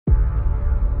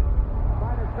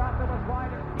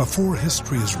Before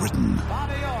history is written,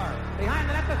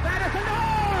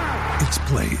 it's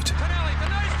played.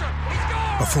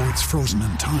 Before it's frozen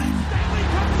in time,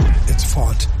 it's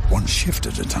fought one shift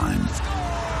at a time.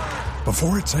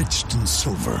 Before it's etched in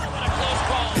silver,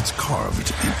 it's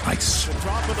carved in ice.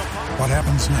 What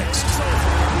happens next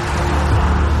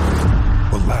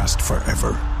will last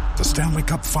forever. The Stanley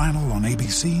Cup Final on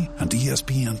ABC and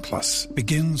ESPN Plus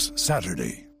begins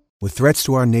Saturday. With threats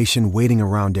to our nation waiting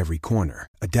around every corner,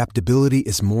 adaptability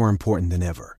is more important than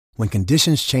ever. When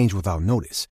conditions change without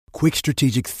notice, quick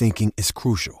strategic thinking is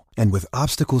crucial. And with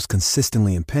obstacles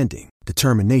consistently impending,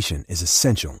 determination is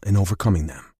essential in overcoming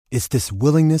them. It's this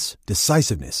willingness,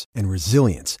 decisiveness, and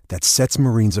resilience that sets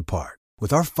Marines apart.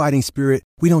 With our fighting spirit,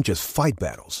 we don't just fight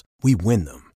battles, we win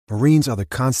them. Marines are the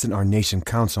constant our nation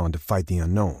counts on to fight the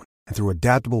unknown. And through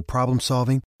adaptable problem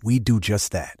solving, we do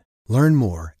just that. Learn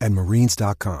more at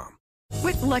marines.com.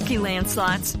 With Lucky Land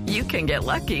Slots, you can get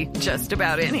lucky just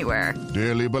about anywhere.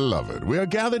 Dearly beloved, we are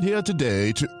gathered here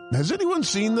today to... Has anyone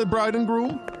seen the bride and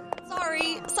groom?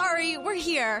 Sorry, we're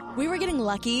here. We were getting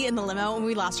lucky in the limo and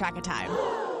we lost track of time.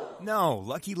 No,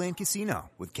 Lucky Land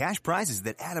Casino, with cash prizes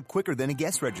that add up quicker than a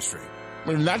guest registry.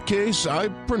 In that case, I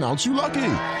pronounce you lucky.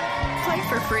 Play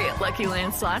for free at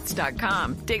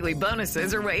LuckyLandSlots.com. Daily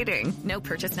bonuses are waiting. No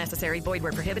purchase necessary. Void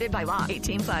where prohibited by law.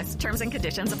 18+. Terms and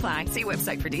conditions apply. See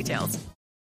website for details.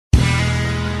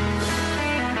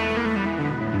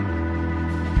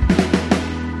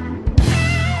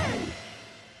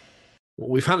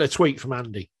 We've had a tweet from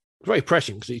Andy. It's very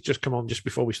pressing because he's just come on just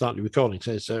before we started recording. It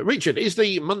says, Richard, is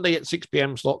the Monday at 6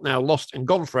 p.m. slot now lost and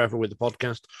gone forever with the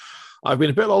podcast? I've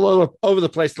been a bit all over the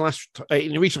place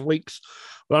in recent weeks,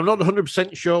 but I'm not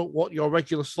 100% sure what your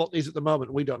regular slot is at the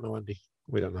moment. We don't know, Andy.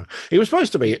 We don't know. He was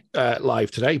supposed to be live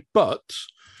today, but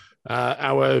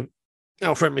our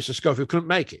friend Mr. Schofield couldn't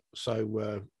make it.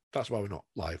 So that's why we're not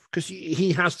live, because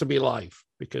he has to be live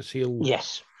because he'll...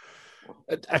 Yes.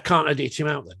 I can't edit him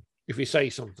out then if he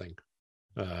says something.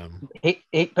 But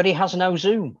he has no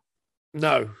Zoom.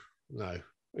 No.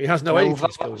 He has no editing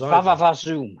skills.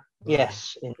 Zoom.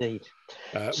 Yes, indeed.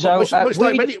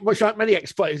 Much like many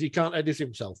ex-players, he can't edit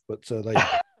himself. But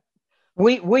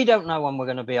we don't know when we're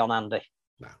going to be on, Andy.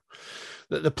 No,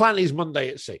 the plan is Monday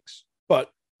at 6,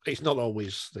 but it's not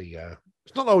always the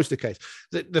case.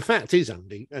 The fact is,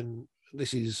 Andy, and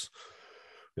this is,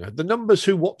 the numbers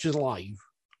who watch us live,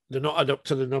 they're not add up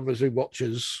to the numbers who watch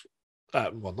us.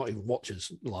 Well, not even watch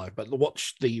us live, but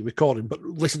watch the recording, but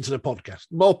listen to the podcast.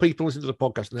 More people listen to the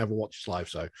podcast than ever watch us live.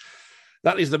 So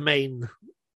that is the main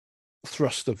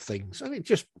thrust of things. And it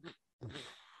just,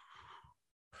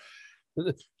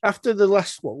 after the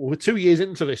last, we're 2 years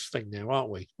into this thing now,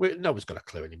 aren't we? Nobody's got a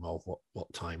clue anymore of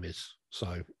what time is.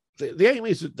 So the aim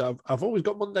is that I've always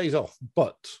got Mondays off,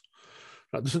 but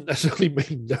that doesn't necessarily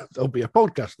mean that there'll be a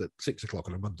podcast at 6 o'clock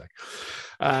on a Monday.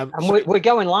 And we're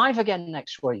going live again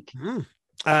next week.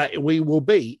 We will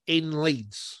be in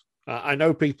Leeds. I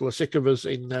know people are sick of us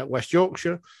in West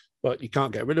Yorkshire, but you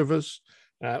can't get rid of us.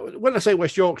 When I say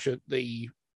West Yorkshire,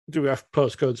 do we have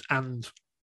postcodes and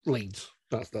Leeds?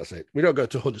 That's it. We don't go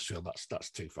to Huddersfield. That's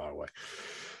too far away.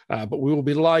 But we will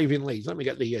be live in Leeds. Let me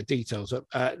get the details up.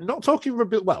 Not talking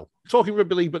rugby, talking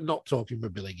rugby league, but not talking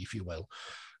rugby league, if you will.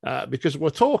 Because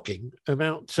we're talking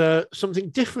about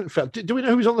something different. Do we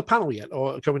know who's on the panel yet,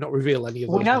 or can we not reveal any of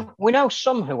those? We know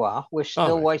some who are. We're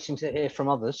still waiting to hear from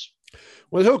others.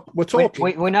 Well, we're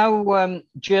talking. We know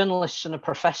journalists and a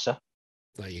professor.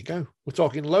 There you go. We're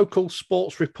talking local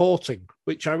sports reporting,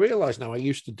 which I realise now I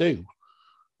used to do.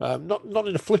 Not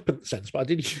in a flippant sense, but I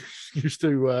did used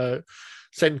to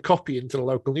send copy into the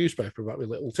local newspaper about my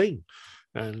little team,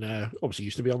 and obviously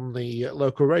used to be on the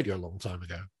local radio a long time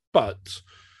ago. But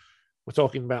we're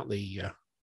talking about the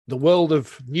world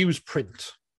of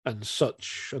newsprint and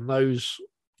such, and those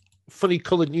funny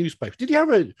coloured newspapers. Did you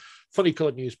have a funny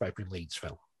coloured newspaper in Leeds,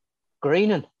 Phil?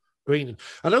 Greenan.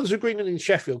 I know there's a Greenan in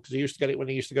Sheffield because he used to get it when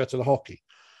he used to go to the hockey.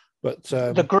 But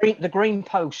the Green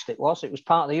Post it was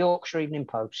part of the Yorkshire Evening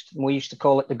Post, and we used to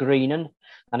call it the Greenan,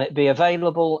 and it'd be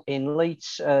available in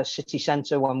Leeds city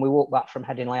centre when we walk back from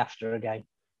Headingley after a game.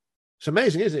 It's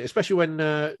amazing, isn't it? Especially when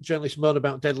journalists moan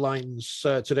about deadlines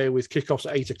today with kickoffs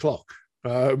at 8 o'clock.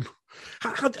 How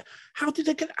did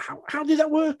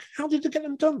that work? How did they get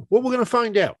them done? Well, we're going to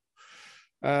find out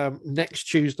next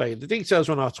Tuesday. The details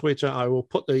are on our Twitter. I will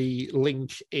put the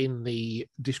link in the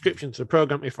description to the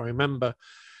programme if I remember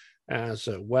as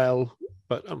well.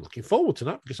 But I'm looking forward to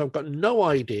that because I've got no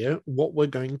idea what we're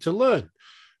going to learn,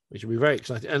 which will be very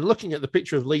exciting. And looking at the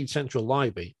picture of Leeds Central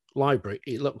Library,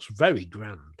 it looks very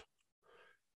grand.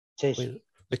 It is.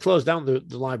 They closed down the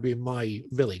library in my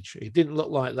village. It didn't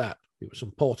look like that. It was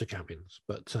some porter cabins,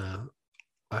 but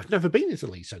I've never been into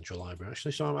Leeds Central Library,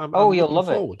 actually, so I'm you'll love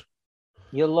forward.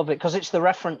 You'll love it because it's the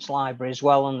reference library as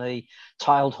well, and the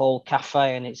Tiled Hall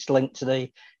Cafe, and it's linked to the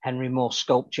Henry Moore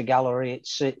Sculpture Gallery.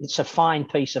 It's a fine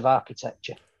piece of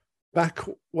architecture. Back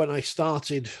when I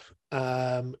started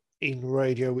in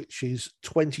radio, which is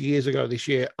 20 years ago this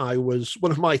year,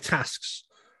 one of my tasks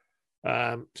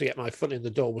to get my foot in the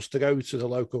door was to go to the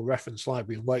local reference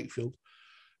library in Wakefield,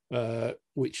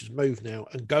 which has moved now,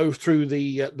 and go through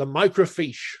the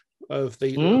microfiche of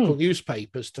the local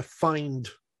newspapers to find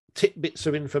tidbits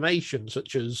of information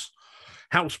such as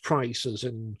house prices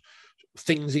and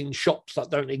things in shops that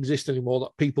don't exist anymore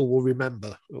that people will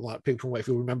remember. Like people from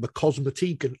Wakefield remember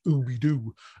Cosmetique and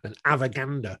Ooby-Doo and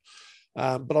Avaganda.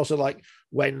 But also like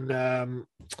when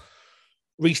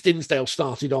Rhys Dinsdale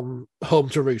started on Home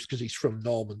to Roost because he's from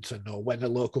Normanton, or when a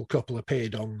local couple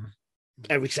appeared on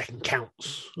Every Second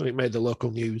Counts and it made the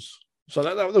local news. So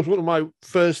that was one of my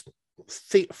first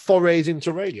forays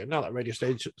into radio. Now that radio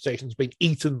station's been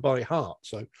eaten by heart.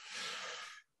 So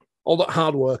all that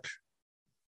hard work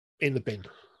in the bin.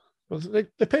 Well,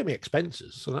 they pay me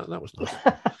expenses, so that was nice.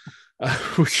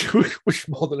 Which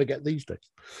more than I get these days.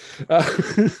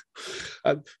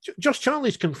 Josh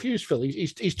Charlie's confused, Phil.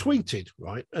 He's tweeted,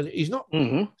 right? And he's not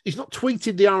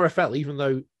tweeted the RFL, even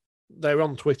though they're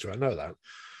on Twitter. I know that.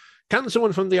 Can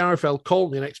someone from the RFL call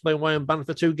me and explain why I'm banned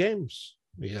for 2 games?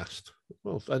 He asked.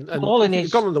 Well, and all if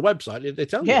you've gone on the website, they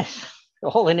tell you. Yes.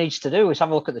 All he needs to do is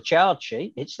have a look at the charge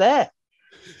sheet. It's there.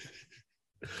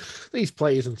 These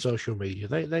players on social media,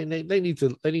 they need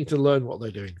to learn what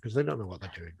they're doing because they don't know what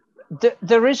they're doing.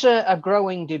 There is a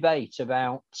growing debate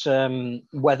about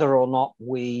whether or not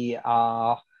we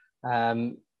are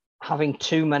having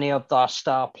too many of our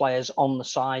star players on the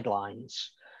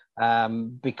sidelines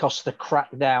because the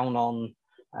crackdown on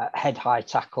head-high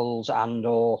tackles and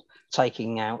or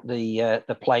taking out the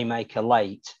playmaker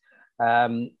late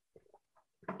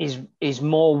is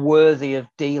more worthy of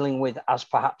dealing with as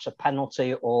perhaps a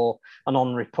penalty or an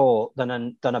on-report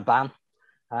than a ban.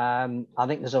 I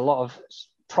think there's a lot of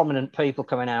prominent people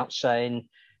coming out saying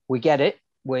we get it,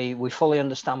 we fully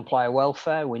understand player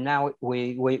welfare,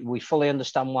 we fully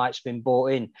understand why it's been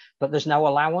brought in, but there's no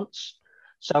allowance.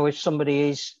 So if somebody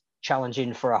is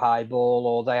challenging for a high ball,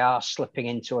 or they are slipping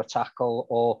into a tackle,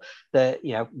 or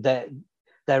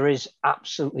there is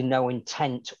absolutely no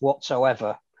intent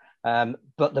whatsoever,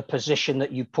 but the position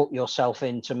that you put yourself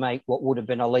in to make what would have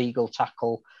been a legal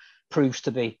tackle proves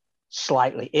to be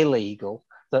slightly illegal,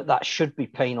 that should be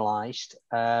penalised,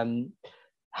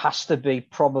 has to be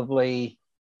probably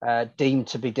deemed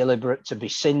to be deliberate, to be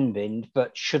sin-binned,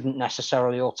 but shouldn't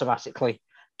necessarily automatically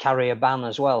carry a ban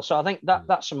as well. So I think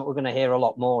that's something we're going to hear a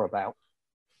lot more about.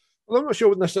 Well, I'm not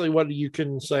sure necessarily whether you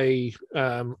can say,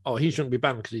 he shouldn't be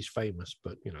banned because he's famous,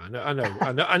 but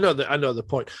I know the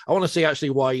point. I want to see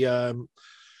actually why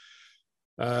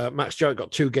Max Stewart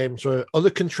got 2 games for other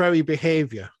contrary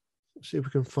behaviour. Let's see if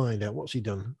we can find out what's he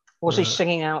done. Was he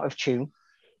singing out of tune?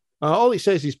 All he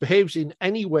says is behaves in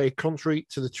any way contrary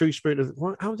to the true spirit of.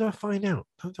 How do I find out?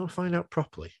 How do I find out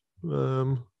properly?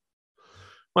 Well,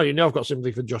 I've got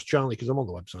sympathy for Josh Charlie because I'm on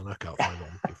the website and I can't find what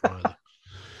I'm looking for either.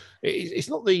 It's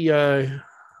not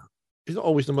it's not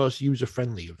always the most user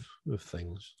friendly of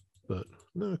things, but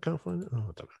no, I can't find it. Oh, I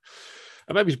don't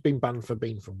know. Maybe he's been banned for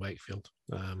being from Wakefield.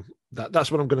 That's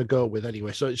what I'm going to go with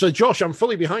anyway. So Josh, I'm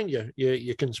fully behind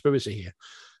your conspiracy here.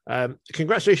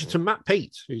 Congratulations to Matt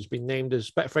Pete, who's been named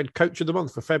as Betfred Coach of the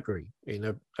Month for February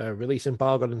in a release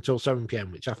embargoed until 7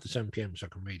 p.m, which after 7 p.m, so I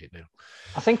can read it now.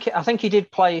 I think he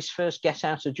did play his first get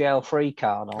out of jail free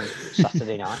card on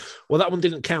Saturday night. Well, that one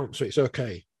didn't count, so it's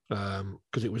okay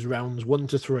because it was rounds 1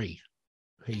 to 3.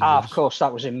 Of course,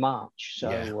 that was in March, so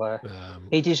yeah,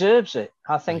 he deserves it.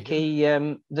 I think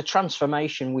the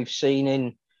transformation we've seen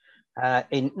in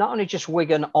not only just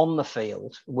Wigan on the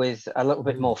field with a little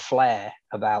bit more flair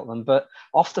about them, but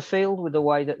off the field with the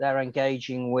way that they're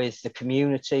engaging with the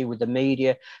community, with the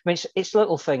media. I mean, it's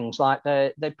little things like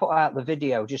they put out the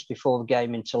video just before the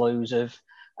game in Toulouse of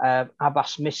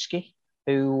Abbas Miski,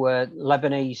 who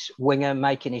Lebanese winger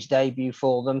making his debut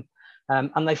for them.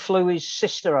 And they flew his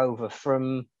sister over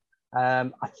from, I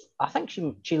think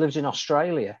she lives in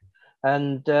Australia.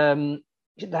 And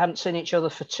they hadn't seen each other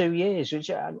for 2 years, which,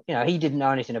 he didn't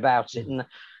know anything about it. And,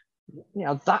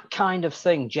 that kind of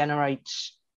thing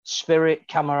generates spirit,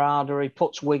 camaraderie,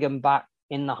 puts Wigan back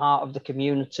in the heart of the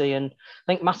community. And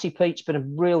I think Matty Pete's been a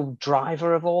real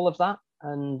driver of all of that.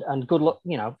 And good luck,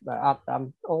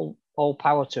 I'm all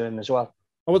power to him as well.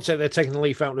 I would say they're taking the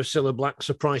leaf out of Cilla Black,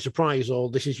 surprise, surprise, or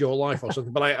This Is Your Life or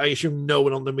something. But I assume no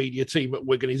one on the media team at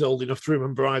Wigan is old enough to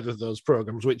remember either of those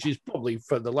programs, which is probably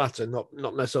for the latter, not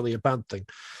necessarily a bad thing.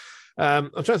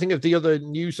 I'm trying to think of the other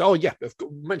news. Oh, yeah,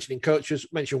 mentioning coaches,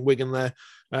 mentioned Wigan there.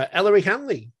 Ellery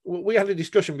Hanley. We had a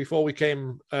discussion before we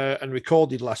came and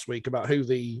recorded last week about who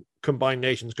the Combined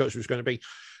Nations coach was going to be.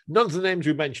 None of the names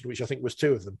we mentioned, which I think was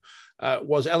two of them,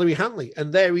 was Ellery Hanley.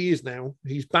 And there he is now.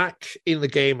 He's back in the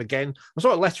game again. I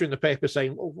saw a letter in the paper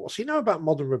saying, well, what's he know about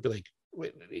modern rugby league?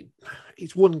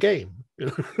 It's one game. You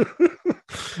know?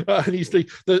 And he's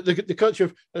the coach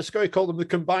of, as Scully called them, the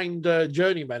combined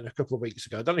journeymen a couple of weeks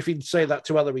ago. I don't know if he'd say that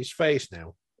to Ellery's face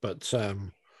now, but...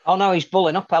 Oh, no, he's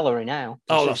bulling up Ellery now.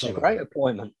 That's a great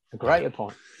appointment. Great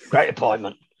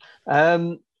appointment.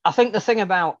 I think the thing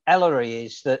about Ellery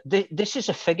is that this is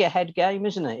a figurehead game,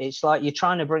 isn't it? It's like you're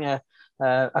trying to bring a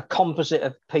composite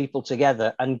of people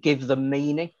together and give them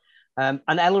meaning. And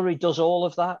Ellery does all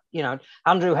of that. You know,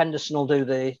 Andrew Henderson will do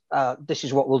this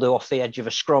is what we'll do off the edge of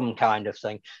a scrum kind of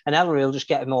thing. And Ellery will just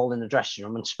get them all in the dressing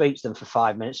room and speak to them for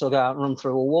 5 minutes. They'll go out and run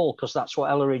through a wall because that's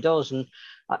what Ellery does. And,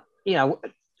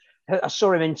 I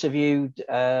saw him interviewed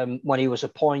when he was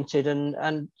appointed,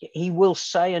 and he will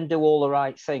say and do all the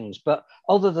right things. But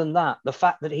other than that, the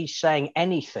fact that he's saying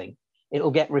anything,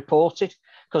 it'll get reported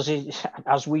because,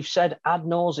 as we've said ad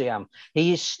nauseam,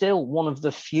 he is still one of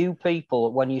the few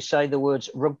people, when you say the words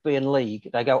rugby and league,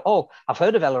 they go, oh, I've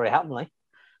heard of Ellery Hanley.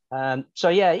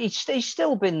 He's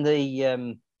still been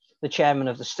the chairman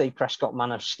of the Steve Prescott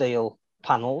Man of Steel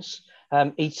panels.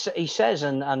 He says,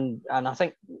 and I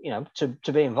think,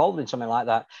 to be involved in something like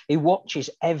that, he watches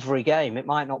every game. It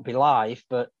might not be live,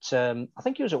 but I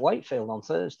think he was at Wakefield on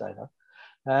Thursday,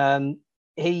 though.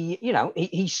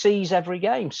 He sees every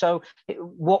game. So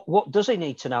what does he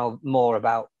need to know more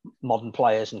about modern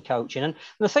players and coaching? And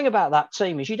the thing about that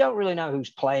team is you don't really know who's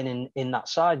playing in that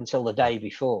side until the day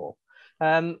before.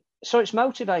 So it's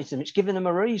motivated them. It's given them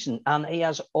a reason. And he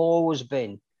has always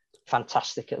been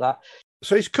fantastic at that.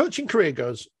 So his coaching career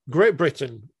goes Great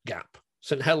Britain, gap.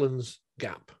 St Helens,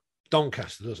 gap.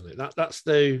 Doncaster, doesn't it?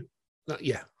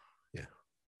 Yeah.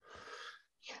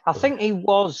 I think he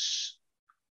was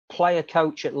player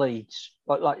coach at Leeds,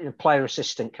 like a player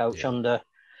assistant coach under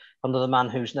the man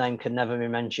whose name can never be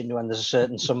mentioned when there's a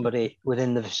certain somebody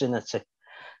within the vicinity.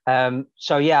 I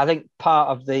think part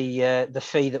of the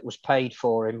fee that was paid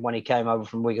for him when he came over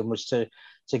from Wigan was to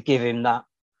give him that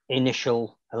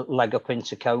initial leg up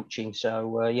into coaching.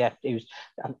 So he was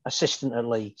an assistant at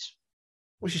Leeds.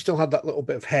 Wish he still had that little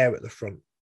bit of hair at the front.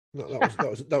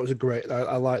 That was a great.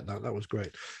 I like that. That was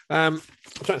great. I'm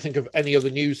trying to think of any other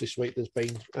news this week. There's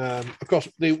been, of course,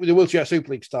 the Wheelchair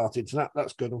Super League started, so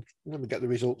that's good. Let me get the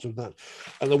results of that.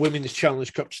 And the Women's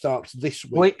Challenge Cup starts this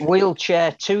week.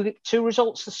 Wheelchair, two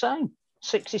results the same.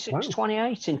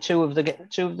 66-28 in two of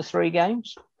the three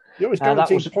games. You always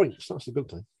guaranteed points. That's the good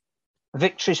thing.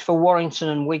 Victories for Warrington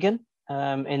and Wigan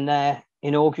in their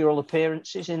inaugural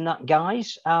appearances in that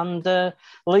guise, and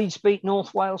Leeds beat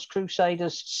North Wales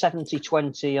Crusaders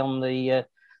 70-20 on the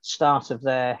start of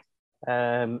their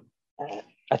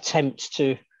attempt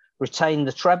to retain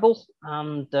the treble,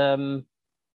 and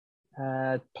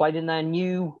played in their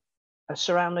new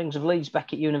surroundings of Leeds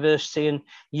Beckett University, and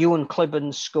Ewan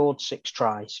Clibbons scored 6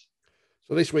 tries.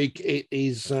 So this week it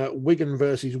is Wigan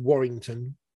versus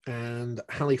Warrington and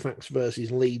Halifax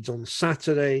versus Leeds on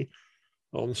Saturday.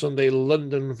 On Sunday,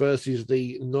 London versus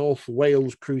the North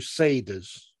Wales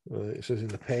Crusaders. It says in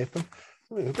the paper.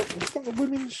 I've got the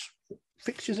women's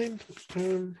fixtures in.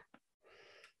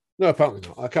 No, apparently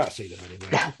not. I can't see them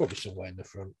anywhere. Probably somewhere in the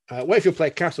front. Wakefield play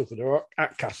Castleford or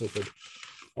at Castleford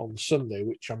on Sunday,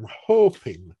 which I'm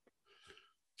hoping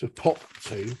to pop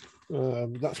to.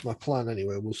 That's my plan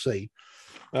anyway. We'll see.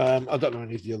 I don't know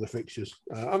any of the other fixtures.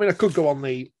 I could go on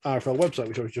the RFL website,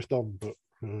 which I was just on, but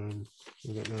I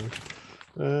don't know.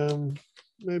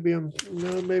 Maybe I'm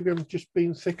just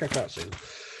being thick. I can't see them.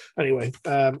 Anyway,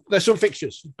 there's some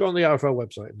fixtures. Go on the RFL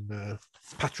website and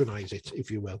patronise it, if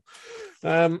you will.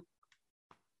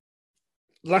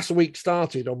 Last week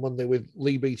started on Monday with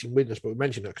Lee beating Widnes, but we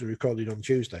mentioned that because we recorded on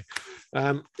Tuesday.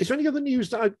 Is there any other news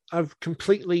that I've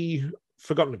completely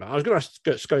forgotten about? I was going to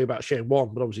ask Scotty about Shane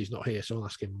Warne, but obviously he's not here, so I'll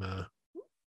ask him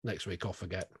next week or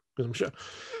forget, because I'm sure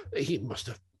he must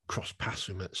have crossed paths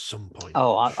with him at some point.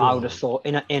 Oh, I would have thought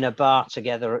in a bar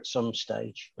together at some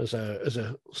stage. As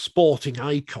a sporting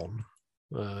icon,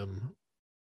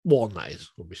 Warne, that is,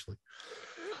 obviously.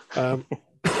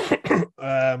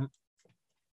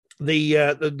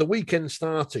 The weekend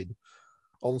started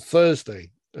on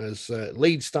Thursday as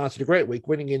Leeds started a great week,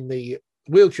 winning in the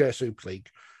Wheelchair Super League,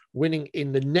 winning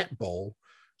in the netball,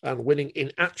 and winning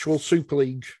in actual Super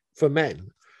League for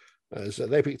men, as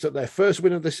they picked up their first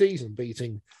win of the season,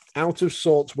 beating out of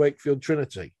sorts Wakefield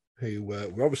Trinity, who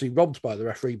were obviously robbed by the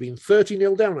referee, being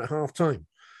 30-0 down at half time.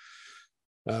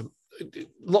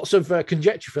 Lots of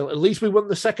conjecture, Phil. At least we won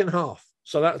the second half,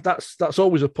 so that's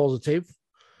always a positive.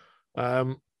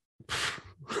 Tom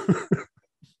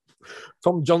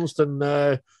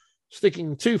Johnston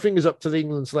sticking 2 fingers up to the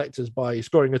England selectors by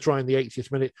scoring a try in the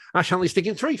 80th minute. Ash Hanley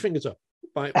sticking 3 fingers up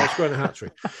by scoring a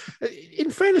hat-trick.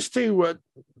 In fairness to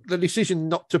the decision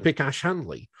not to pick Ash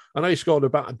Hanley, I know he scored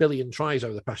about 1 billion tries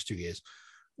over the past 2 years.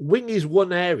 Wing is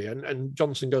one area, and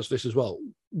Johnson does this as well.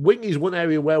 Wing is one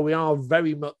area where we are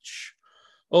very much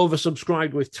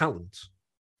oversubscribed with talent.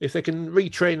 If they can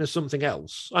retrain as something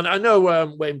else, and I know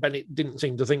Wayne Bennett didn't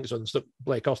seem to think so and stuck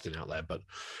Blake Austin out there, but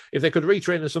if they could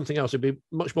retrain as something else, it'd be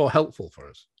much more helpful for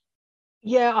us.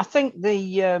 Yeah, I think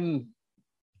the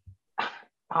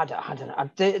I don't know.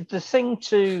 The thing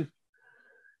to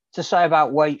say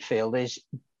about Wakefield is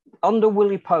under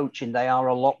Willie Poaching, they are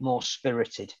a lot more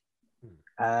spirited.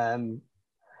 It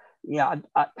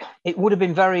would have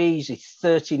been very easy,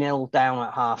 30-0 down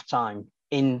at half time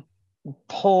in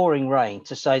pouring rain,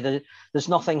 to say that there's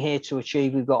nothing here to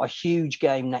achieve. We've got a huge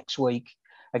game next week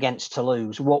against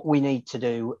Toulouse. What we need to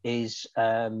do is,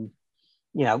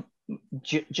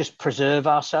 just preserve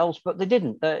ourselves. But they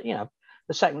didn't. The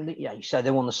second, you say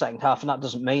they won the second half, and that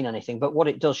doesn't mean anything. But what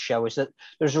it does show is that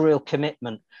there's a real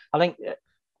commitment. I think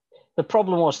the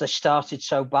problem was they started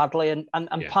so badly, and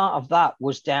part of that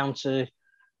was down to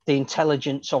the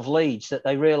intelligence of Leeds, that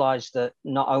they realised that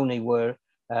not only were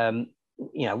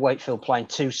Wakefield playing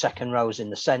 2 second rows in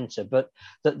the centre, but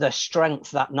that their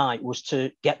strength that night was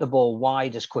to get the ball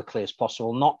wide as quickly as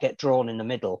possible, not get drawn in the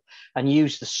middle, and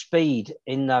use the speed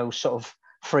in those sort of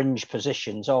fringe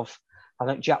positions of, I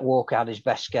think Jack Walker had his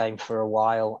best game for a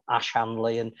while, Ash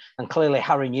Handley, and clearly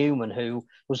Harry Newman, who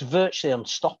was virtually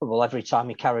unstoppable every time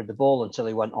he carried the ball until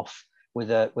he went off with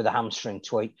a hamstring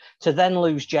tweak. To then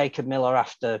lose Jacob Miller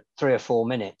after 3 or 4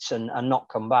 minutes and not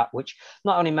come back, which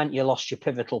not only meant you lost your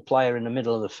pivotal player in the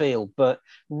middle of the field, but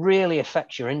really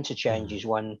affects your interchanges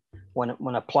when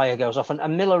a player goes off.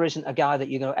 And Miller isn't a guy that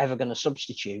you're ever going to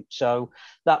substitute. So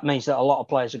that means that a lot of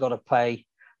players have got to pay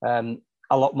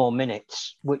a lot more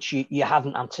minutes, which you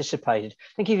hadn't anticipated.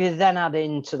 I think if you then add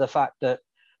into the fact that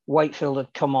Wakefield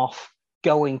had come off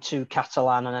going to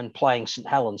Catalan and then playing St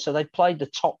Helens, so they'd played the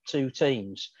top 2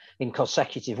 teams in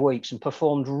consecutive weeks and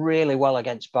performed really well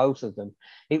against both of them.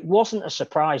 It wasn't a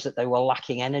surprise that they were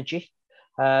lacking energy.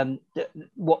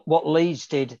 What Leeds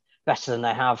did better than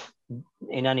they have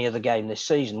in any other game this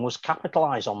season was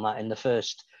capitalise on that in the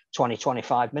first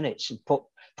 20-25 minutes and put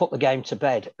the game to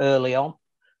bed early on.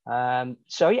 I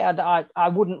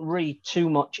wouldn't read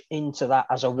too much into that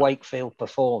as a Wakefield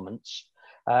performance,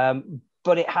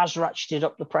 but it has ratcheted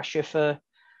up the pressure for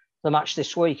the match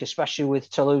this week, especially with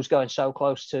Toulouse going so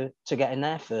close to getting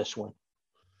their first win.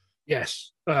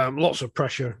 Yes, lots of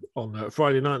pressure on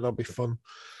Friday night. That'll be fun.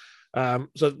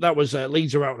 So that was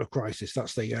Leeds are out of crisis.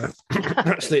 That's the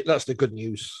that's the good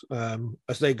news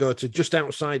as they go to just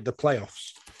outside the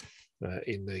playoffs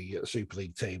in the Super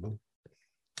League table.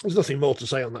 There's nothing more to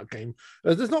say on that game.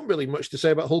 There's not really much to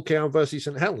say about Hull KR versus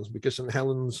St Helens, because St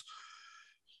Helens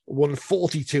won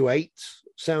 42-8.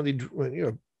 Sounded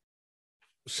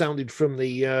from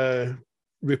the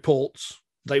reports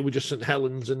they were just St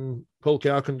Helens and Hull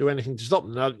KR couldn't do anything to stop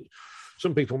them. Now,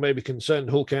 some people may be concerned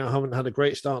Hull KR haven't had a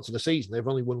great start to the season. They've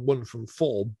only won 1 from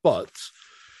 4, but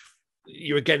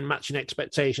you're again matching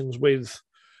expectations with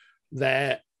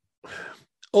their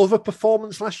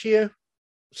overperformance last year.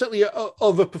 Certainly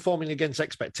overperforming against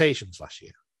expectations last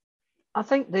year. I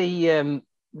think the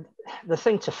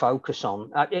thing to focus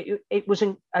on, it was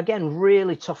again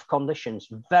really tough conditions,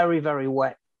 very, very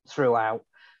wet throughout,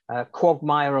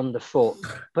 quagmire underfoot,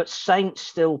 but Saints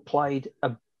still played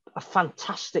a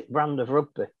fantastic brand of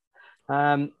rugby.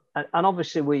 And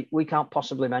obviously we can't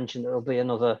possibly mention that there'll be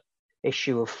another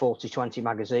issue of 4020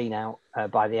 magazine out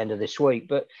by the end of this week,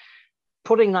 but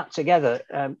putting that together,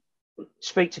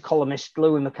 speak to columnist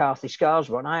Louis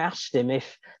McCarthy-Scarborough, and I asked him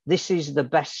if this is the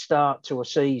best start to a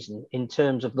season in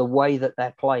terms of the way that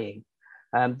they're playing,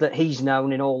 that he's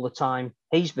known in all the time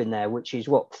he's been there, which is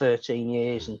 13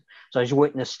 years, and so he's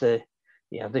witnessed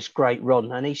this great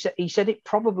run. And he said it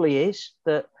probably is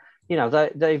that.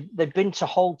 They've been to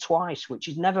Hull twice, which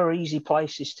is never easy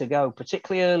places to go,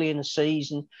 particularly early in the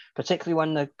season, particularly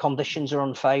when the conditions are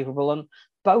unfavourable. And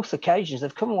both occasions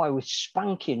they've come away with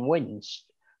spanking wins.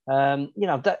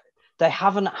 That they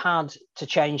haven't had to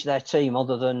change their team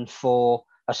other than for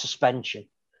a suspension.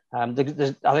 I think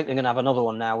they're going to have another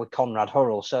one now with Conrad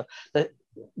Hurrell. So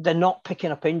they're not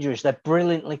picking up injuries. They're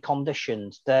brilliantly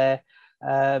conditioned. They're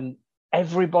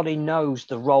everybody knows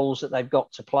the roles that they've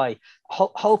got to play.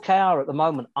 Hull KR at the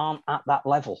moment aren't at that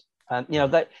level.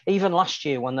 That even last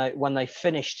year when they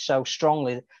finished so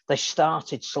strongly, they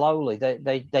started slowly.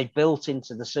 They built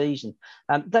into the season.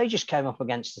 They just came up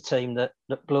against a team that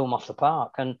blew them off the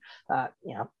park. And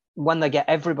when they get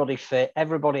everybody fit,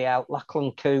 everybody out,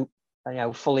 Lachlan Coote,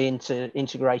 fully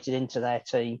integrated into their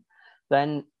team,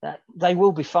 then they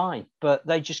will be fine. But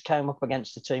they just came up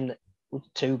against a team that was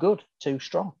too good, too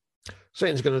strong.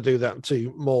 Satan's going to do that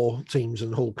to more teams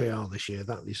than Hull KR this year.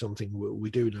 That is something we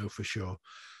do know for sure.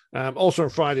 Also on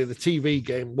Friday, the TV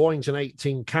game, Warrington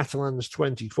 18, Catalans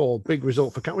 24. Big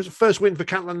result for Catalans. Was the first win for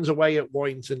Catalans away at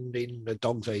Warrington in a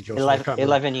dog's age. Or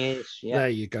 11 years, yeah. There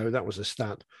you go. That was a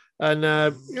stat. And,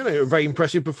 a very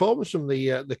impressive performance from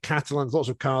the Catalans. Lots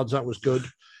of cards. That was good.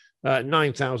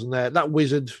 9,000 there. That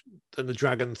wizard and the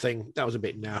dragon thing, that was a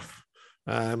bit naff.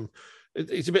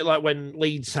 It's a bit like when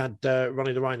Leeds had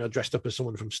Ronnie the Rhino dressed up as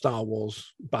someone from Star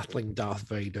Wars battling Darth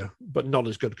Vader, but not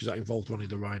as good because that involved Ronnie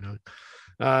the Rhino.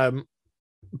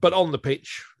 But on the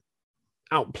pitch,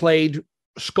 outplayed,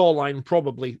 scoreline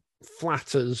probably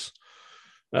flatters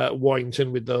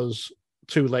Warrington with those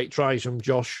 2 late tries from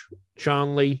Josh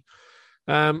Charnley.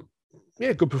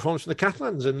 Good performance from the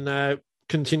Catalans and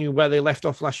continue where they left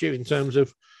off last year in terms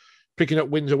of picking up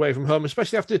wins away from home,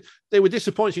 especially after they were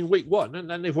disappointing week 1 and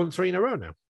then they've won 3 in a row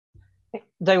now.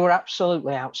 They were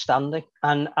absolutely outstanding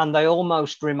and they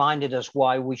almost reminded us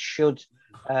why we should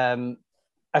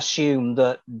assume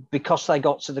that because they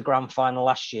got to the grand final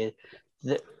last year,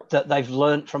 that they've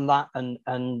learned from that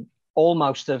and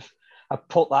almost have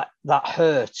put that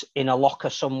hurt in a locker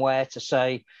somewhere to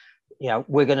say,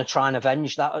 we're going to try and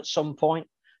avenge that at some point.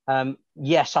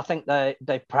 Yes, I think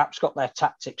they perhaps got their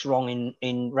tactics wrong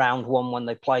in round 1 when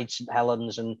they played St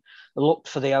Helens and looked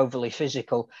for the overly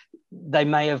physical. They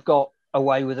may have got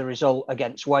away with a result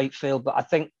against Wakefield, but I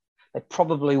think they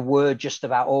probably were just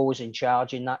about always in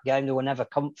charge in that game. They were never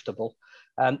comfortable.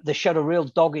 They showed a real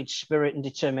dogged spirit and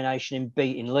determination in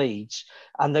beating Leeds,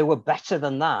 and they were better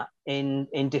than that in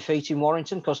defeating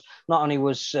Warrington because not only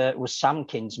was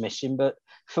Samkins missing, but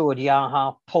Fuad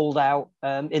Yaha pulled out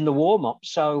in the warm-up.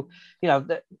 So,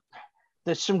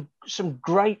 there's some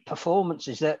great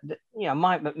performances that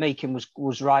Mike McMeekin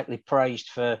was rightly praised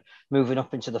for moving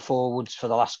up into the forwards for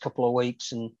the last couple of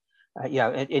weeks and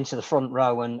into the front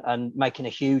row and making a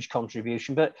huge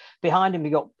contribution. But behind him, we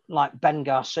got like Ben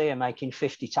Garcia making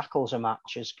 50 tackles a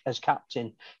match as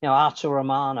captain. Artur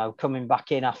Romano coming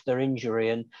back in after injury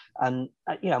and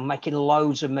making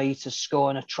loads of meters,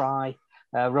 scoring a try.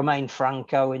 Romain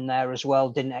Franco in there as well,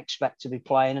 didn't expect to be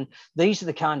playing. And these are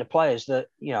the kind of players that,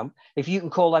 if you can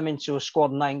call them into a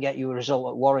squad and they can get you a result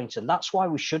at Warrington, that's why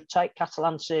we should take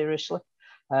Catalan seriously.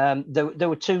 There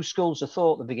were 2 schools of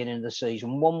thought at the beginning of the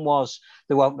season. One was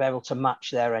they won't be able to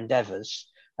match their endeavours.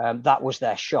 That was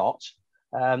their shot.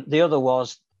 The other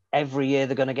was every year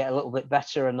they're going to get a little bit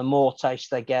better, and the more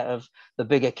taste they get of the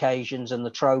big occasions and the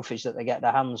trophies that they get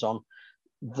their hands on,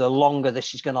 the longer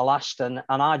this is going to last. And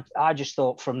I just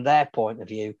thought from their point of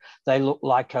view, they looked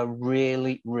like a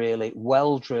really, really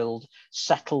well-drilled,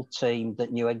 settled team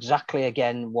that knew exactly,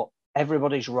 again, what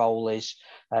everybody's role is.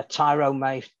 Tyrone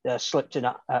May slipped in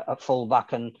at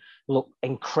full-back and looked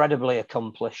incredibly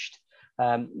accomplished.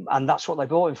 And that's what they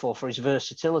brought him for his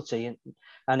versatility.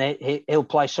 And he'll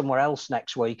play somewhere else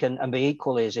next week and be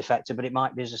equally as effective, but it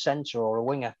might be as a centre or a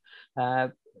winger.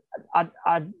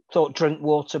 I thought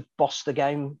Drinkwater bossed the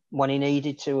game when he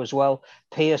needed to as well.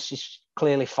 Pearce is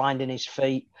clearly finding his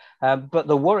feet. But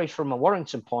the worry from a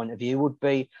Warrington point of view would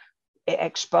be it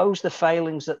exposed the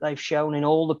failings that they've shown in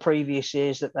all the previous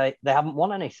years that they haven't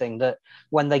won anything. That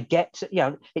when they get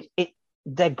to,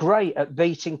 they're great at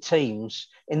beating teams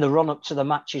in the run-up to the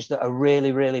matches that are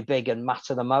really, really big and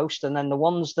matter the most. And then the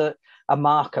ones that are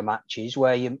marker matches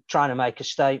where you're trying to make a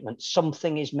statement,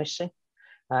 something is missing.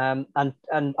 And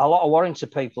a lot of Warrington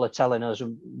people are telling us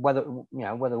whether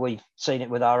we've seen it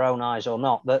with our own eyes or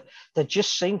not, that there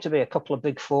just seem to be a couple of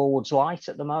big forwards light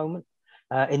at the moment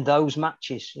in those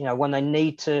matches. When they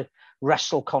need to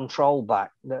wrestle control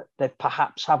back, that they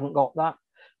perhaps haven't got that.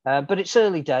 But it's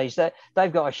early days.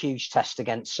 They've got a huge test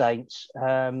against Saints.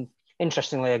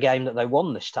 Interestingly, a game that they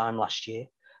won this time last year.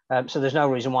 So there's no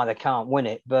reason why they can't win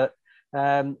it. But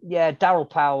Darryl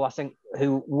Powell, I think,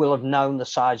 who will have known the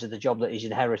size of the job that he's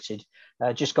inherited,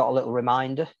 just got a little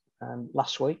reminder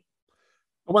last week.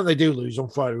 When they do lose on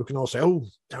Friday, we can all say, "Oh,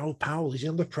 Darryl Powell, is he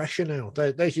under pressure now?"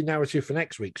 There's your narrative for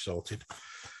next week sorted.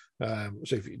 So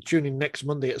if you tune in next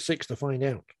Monday at 6 to find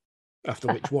out, after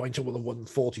which Warrington will have won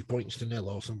 40 points to 0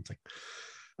 or something.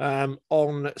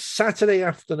 On Saturday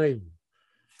afternoon.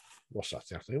 What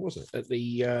Saturday afternoon was it? At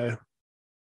the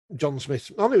John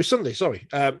Smith. Oh, no, it was Sunday, sorry.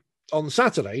 On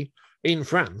Saturday in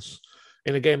France,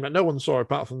 in a game that no one saw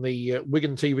apart from the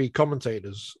Wigan TV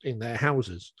commentators in their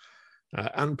houses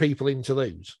and people in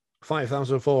Toulouse,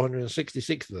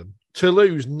 5,466 of them.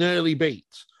 Toulouse nearly beat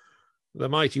the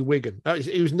mighty Wigan.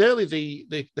 It was nearly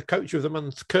the coach of the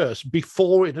month curse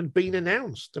before it had been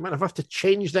announced. They might have to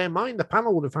change their mind. The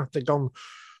panel would have had to gone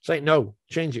say, no,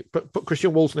 change it. Put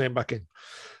Christian Wool's name back in.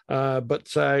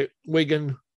 But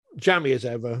Wigan, jammy as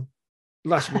ever,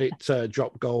 last minute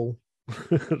drop goal.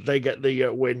 They get the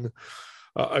win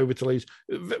over Toulouse.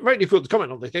 Very difficult to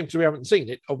comment on this game because we haven't seen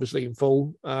it, obviously, in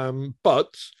full.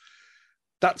 But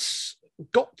that's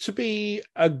got to be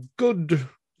a good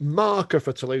marker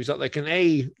for Toulouse that they can,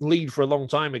 A, lead for a long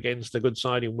time against a good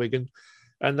side in Wigan,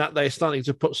 and that they're starting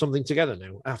to put something together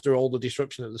now after all the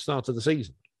disruption at the start of the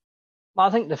season. Well, I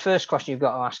think the first question you've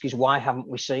got to ask is why haven't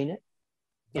we seen it?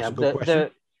 That's a good question.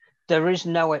 There is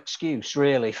no excuse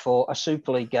really for a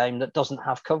Super League game that doesn't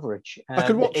have coverage. I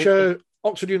could watch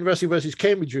Oxford University versus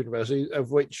Cambridge University, of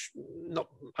which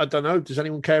I don't know. Does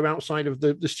anyone care outside of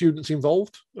the students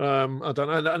involved? I don't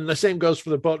know. And the same goes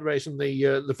for the boat race and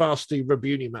the varsity rugby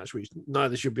union match, which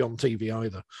neither should be on TV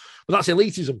either. But that's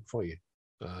elitism for you.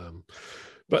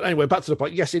 But anyway, back to the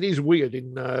point. Yes, it is weird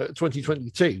in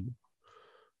 2022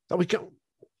 that we can't.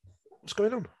 What's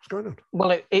going on? What's going on?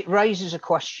 Well, it raises a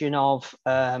question of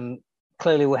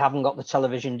clearly we haven't got the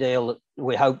television deal that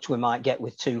we hoped we might get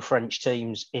with two French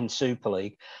teams in Super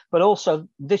League, but also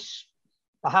this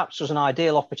perhaps was an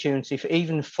ideal opportunity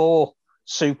for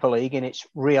Super League in its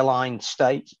realigned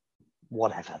state,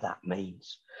 whatever that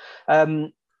means,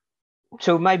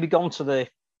 to maybe gone to the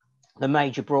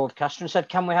major broadcaster and said,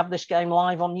 can we have this game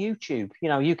live on YouTube? You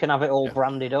know, you can have it all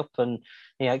branded up and,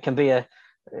 you know, it can be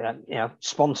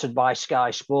sponsored by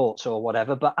Sky Sports or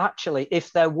whatever. But actually,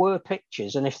 if there were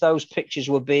pictures and if those pictures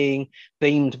were being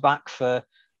beamed back for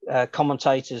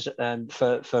commentators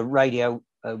for Radio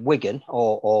Wigan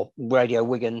or Radio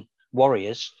Wigan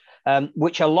Warriors,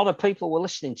 which a lot of people were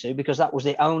listening to because that was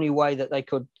the only way that they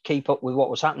could keep up with what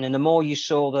was happening. The more you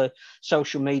saw the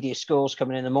social media scores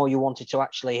coming in, the more you wanted to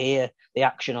actually hear the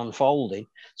action unfolding.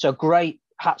 So great.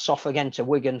 Hats off again to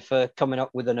Wigan for coming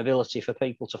up with an ability for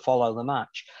people to follow the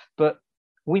match. But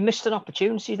we missed an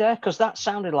opportunity there because that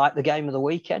sounded like the game of the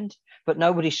weekend, but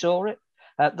nobody saw it.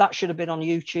 That should have been on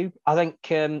YouTube. I think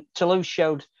Toulouse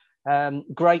showed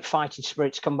great fighting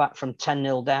spirits, come back from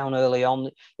 10-0 down early on.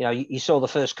 You know, you saw the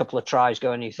first couple of tries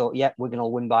go and you thought, yep, we're going to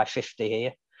win by 50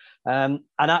 here. And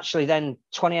actually then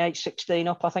 28-16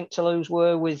 up, I think Toulouse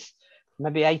were with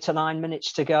maybe 8 or 9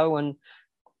 minutes to go. And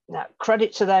now,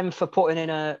 credit to them for putting in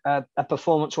a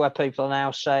performance where people are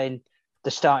now saying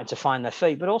they're starting to find their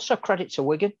feet, but also credit to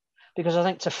Wigan, because I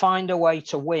think to find a way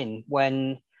to win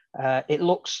when it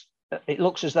looks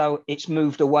as though it's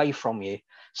moved away from you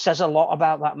says a lot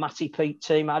about that Matty Peat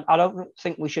team. I don't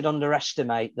think we should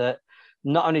underestimate that.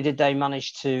 Not only did they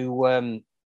manage to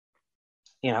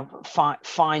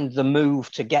find the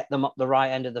move to get them up the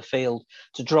right end of the field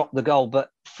to drop the goal, but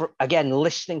again,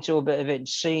 listening to a bit of it and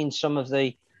seeing some of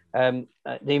the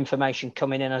information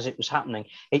coming in as it was happening,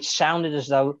 it sounded as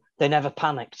though they never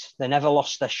panicked. They never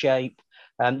lost their shape.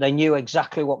 They knew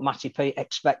exactly what Matty Peat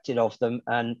expected of them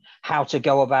and how to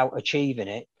go about achieving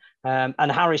it.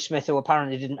 And Harry Smith, who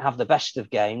apparently didn't have the best of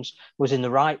games, was in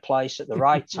the right place at the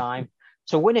right time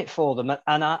to win it for them.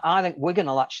 And I think Wigan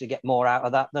will actually get more out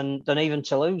of that than even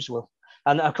Toulouse will.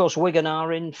 And of course, Wigan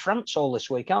are in France all this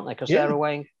week, aren't they? Because they're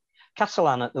away in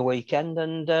Catalan at the weekend,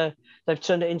 and they've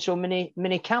turned it into a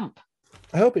mini camp.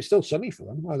 I hope it's still sunny for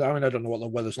them. I mean, I don't know what the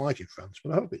weather's like in France,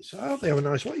 but I hope they have a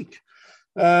nice week.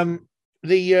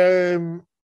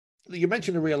 You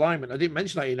mentioned the realignment. I didn't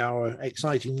mention that in our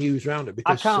exciting news roundup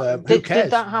because who cares?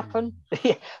 Did that happen?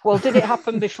 Well, did it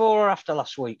happen before or after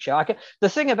last week's show? The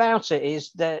thing about it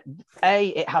is that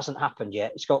it hasn't happened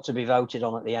yet. It's got to be voted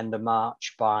on at the end of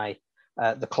March by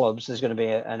the clubs. There's going to be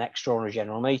an extraordinary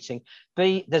general meeting.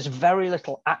 B, there's very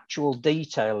little actual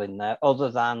detail in there other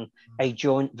than a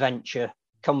joint venture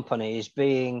company is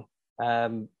being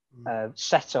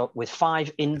set up with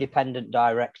 5 independent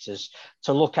directors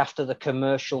to look after the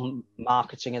commercial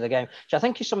marketing of the game, which I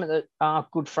think is something that our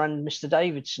good friend Mr.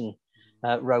 Davidson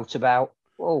wrote about,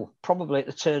 probably at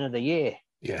the turn of the year.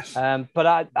 Yes.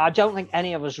 But I don't think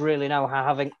any of us really know how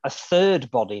having a third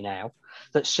body now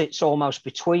that sits almost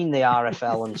between the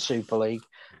RFL and Super League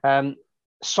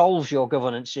solves your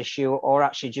governance issue or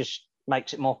actually just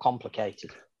makes it more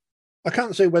complicated. I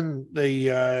can't say when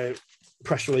the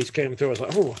press release came through, I was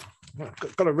like,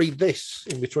 I've got to read this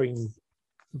in between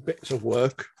bits of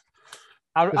work.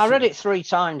 I read it 3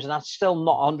 times and I'm still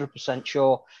not 100%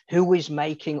 sure who is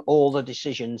making all the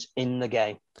decisions in the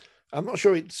game. I'm not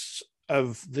sure it's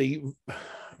of the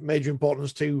major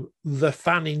importance to the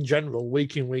fan in general,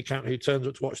 week in, week out, who turns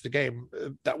up to watch the game,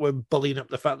 that we're bullying up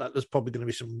the fact that there's probably going to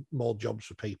be some more jobs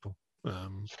for people.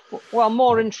 Well,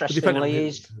 more interestingly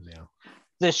is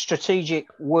the strategic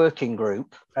working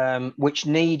group, which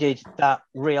needed that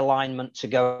realignment to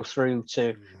go through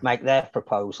to make their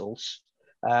proposals,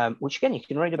 which again, you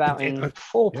can read about in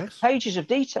 4 pages of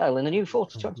detail in the new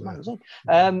 4020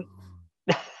 magazine,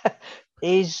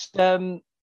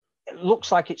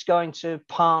 looks like it's going to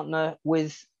partner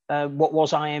with what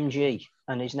was IMG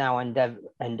and is now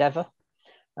Endeavour,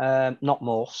 not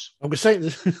Morse. I was saying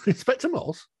Inspector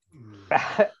Morse.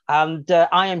 And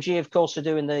IMG, of course, are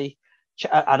doing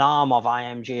an arm of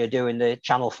IMG are doing the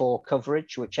Channel 4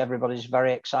 coverage, which everybody's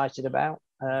very excited about.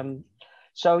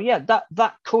 So, yeah,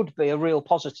 that could be a real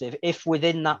positive if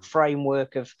within that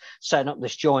framework of setting up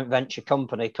this joint venture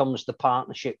company comes the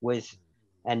partnership with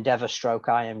Endeavour /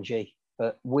 IMG.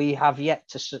 But we have yet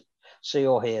to see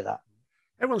or hear that.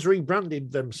 Everyone's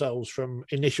rebranded themselves from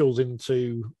initials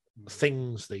into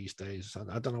things these days.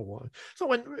 I don't know why. So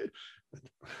when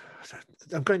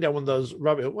I'm going down one of those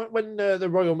rabbit when the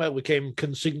Royal Mail became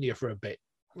Consignia for a bit,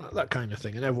 that kind of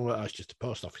thing, and everyone went, "Oh, it's just a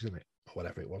post office, isn't it?" Or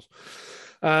whatever it was.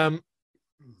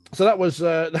 So that was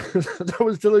that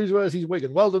was Toulouse versus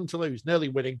Wigan. Well done, Toulouse, nearly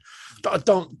winning.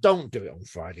 Don't do it on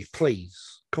Friday,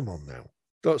 please. Come on now.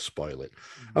 Don't spoil it.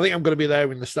 I think I'm going to be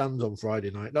there in the stands on Friday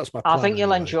night. That's my plan. I think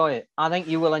you'll enjoy it. I think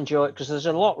you will enjoy it because there's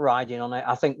a lot riding on it.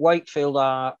 I think Wakefield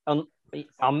are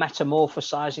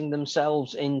metamorphosizing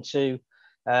themselves into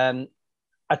a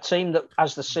team that,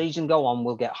 as the season go on,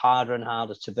 will get harder and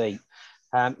harder to beat.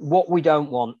 What we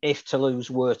don't want, if Toulouse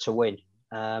were to win,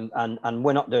 and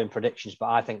we're not doing predictions, but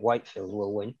I think Wakefield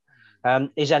will win,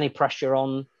 is any pressure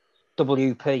on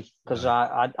WP, because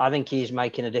I think he is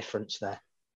making a difference there.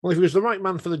 Well, if he was the right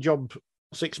man for the job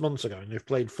 6 months ago and they've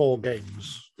played 4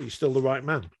 games, he's still the right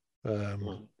man.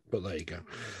 But there you go.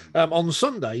 On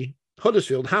Sunday,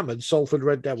 Huddersfield hammered Salford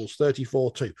Red Devils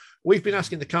 34-2. We've been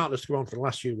asking the Carters to come on for the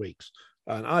last few weeks,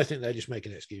 and I think they're just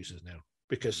making excuses now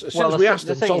because as soon as we asked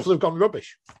them, Salford have gone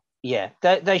rubbish. Yeah,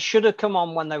 they should have come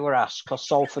on when they were asked because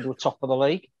Salford were top of the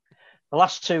league. The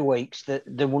last 2 weeks,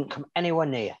 they wouldn't come anywhere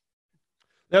near.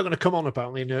 They're going to come on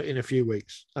apparently in a few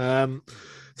weeks.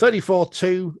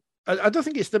 34-2. I don't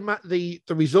think it's the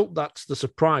result that's the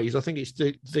surprise. I think it's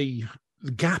the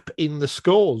gap in the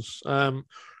scores.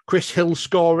 Chris Hill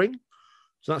scoring,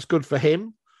 so that's good for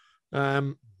him. I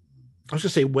was going to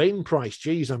say Wayne Price.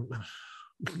 Geez, I'm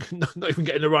not even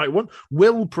getting the right one.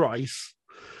 Will Price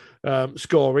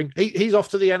scoring. He's off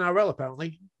to the NRL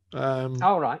apparently.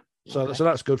 All right. So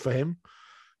that's good for him.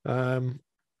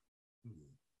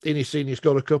 Innie Senior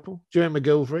scored a couple. Jeremy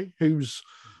McGilvery, whose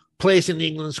place in the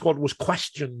England squad was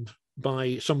questioned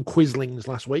by some quislings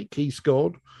last week, he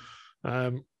scored.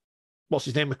 What's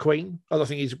his name? McQueen. I don't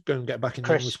think he's going to get back in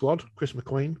the England squad. Chris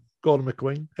McQueen, Gordon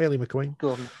McQueen, Haley McQueen.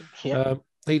 Gordon, yeah.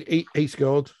 He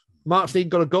scored. Mark Sneed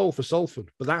got a goal for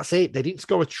Salford, but that's it. They didn't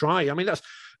score a try. I mean, that's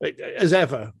as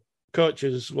ever.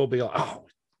 Coaches will be like, "Oh,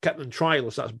 kept them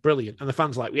trialless. That's brilliant." And the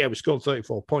fans are like, "Yeah, we scored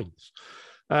 34 points."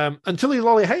 Until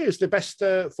Lollihea is the best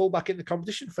fullback in the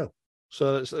competition, Phil.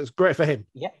 So it's great for him.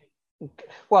 Yeah.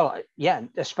 Well, yeah,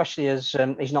 especially as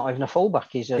he's not even a fullback;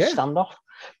 he's a standoff.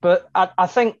 But I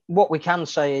think what we can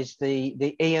say is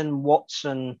the Ian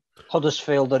Watson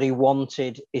Huddersfield that he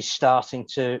wanted is starting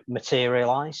to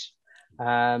materialise.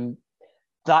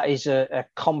 That is a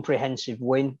comprehensive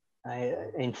win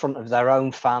in front of their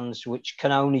own fans, which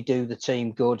can only do the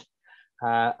team good.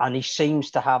 And he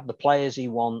seems to have the players he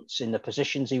wants in the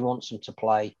positions he wants them to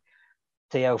play.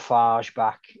 Theo Farge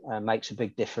back makes a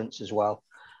big difference as well.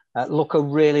 Look, a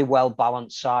really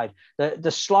well-balanced side.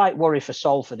 The slight worry for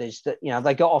Salford is that,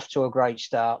 they got off to a great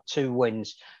start, 2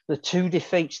 wins. The 2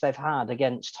 defeats they've had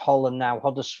against Hull and now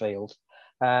Huddersfield,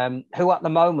 who at the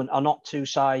moment are not 2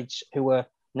 sides who are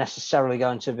necessarily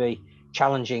going to be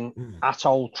challenging at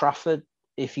Old Trafford.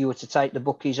 If you were to take the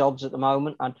bookies odds at the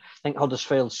moment, I think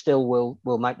Huddersfield still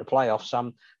will make the playoffs.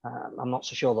 I'm not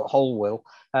so sure that Hull will.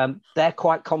 They're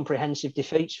quite comprehensive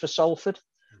defeats for Salford.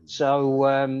 So,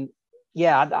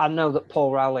 I know that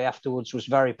Paul Rowley afterwards was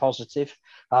very positive.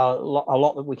 A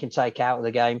lot that we can take out of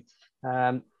the game.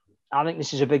 I think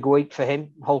this is a big week for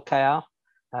him, Hull KR.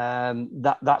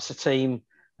 That's a team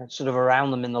sort of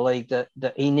around them in the league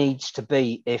that he needs to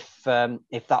be if that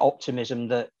optimism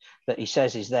that he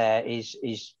says is there is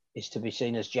to be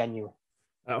seen as genuine.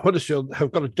 Huddersfield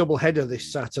have got a double header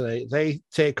this Saturday. They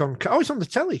take on... Oh, it's on the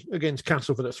telly against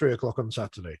Castleford at 3 o'clock on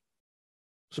Saturday.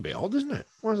 It's a bit odd, isn't it?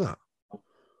 Why is that?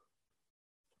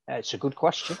 It's a good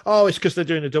question. Oh, it's because they're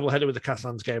doing a double header with the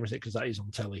Catalans game, isn't it? Because that is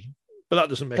on telly. But that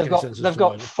doesn't make any sense. They've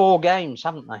got 4 games,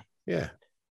 haven't they? Yeah.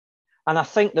 And I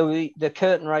think the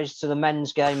curtain raise to the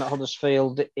men's game at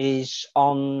Huddersfield is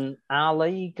on our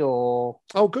league or...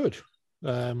 Oh, good.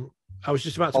 I was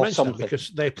just about to mention something. that because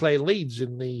they play Leeds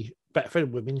in the Betfred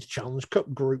Women's Challenge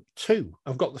Cup Group 2.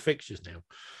 I've got the fixtures now.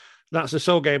 That's the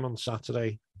sole game on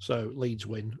Saturday, so Leeds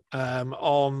win.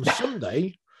 On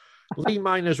Sunday, Lee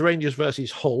Miners Rangers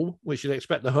versus Hull, which you'd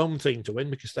expect the home team to win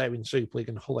because they're in Super League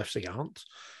and Hull FC aren't.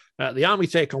 The Army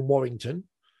take on Warrington.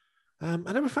 I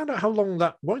never found out how long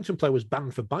that Warrington player was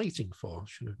banned for biting for.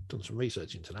 Should have done some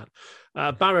research into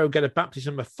that. Barrow get a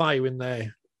baptism of fire in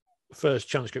their first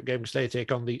Challenge Cup game because they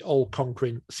take on the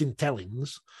all-conquering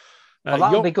Sintellings. Well,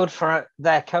 that would be good for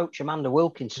their coach, Amanda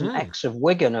Wilkinson, ex of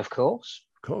Wigan, of course.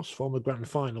 Of course, former grand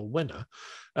final winner.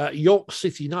 York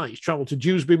City Knights travel to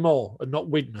Dewsbury Moor and not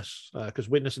Widnes because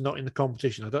Widnes are not in the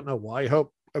competition. I don't know why. I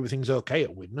hope everything's okay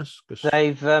at Widnes.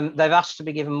 They've asked to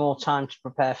be given more time to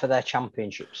prepare for their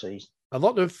championship season. A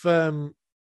lot of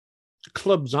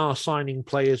clubs are signing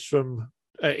players from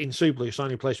in Super League,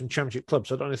 signing players from championship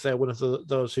clubs. I don't know if they're one of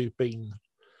those who've been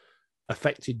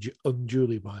affected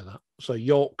unduly by that. So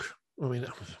York, I mean,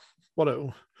 what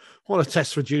a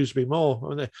test for Dewsbury Moor.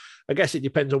 I mean, I guess it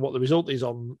depends on what the result is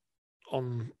on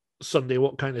Sunday,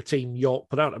 what kind of team York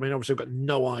put out. I mean, obviously I've got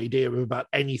no idea about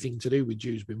anything to do with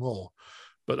Dewsbury Moor,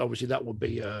 but obviously that would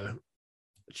be a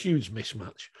huge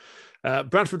mismatch.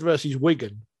 Bradford versus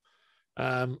Wigan.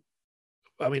 I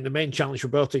mean, the main challenge for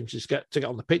both teams is to get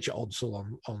on the pitch at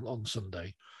Odsal on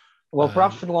Sunday. Well,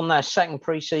 Bradford won their second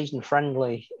pre-season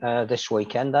friendly this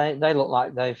weekend. They look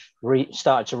like they've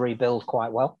started to rebuild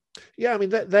quite well. Yeah, I mean,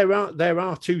 there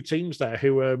are 2 teams there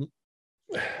who are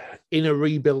in a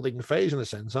rebuilding phase in a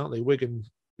sense, aren't they? Wigan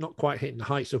not quite hitting the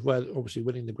heights of where obviously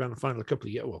winning the grand final a couple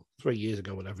of years, 3 years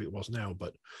ago, whatever it was now.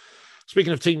 But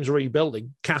speaking of teams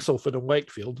rebuilding, Castleford and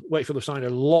Wakefield have signed a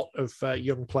lot of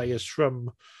young players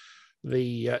from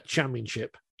the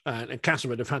Championship, and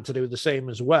Castleford have had to do the same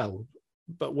as well.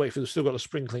 But Wakefield have still got a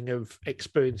sprinkling of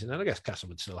experience in that. I guess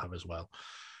Castleford still have as well.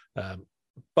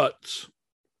 But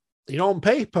on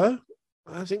paper,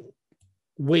 I think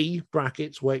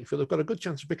Wakefield have got a good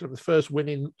chance of picking up the first win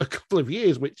in a couple of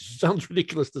years, which sounds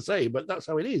ridiculous to say, but that's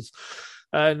how it is.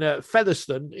 And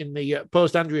Featherstone in the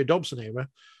post-Andrea Dobson era,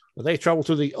 they travel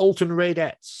to the Alton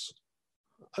Raidettes.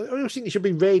 I always think it should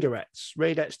be Raiderettes.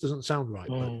 Raidettes doesn't sound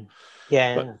right. I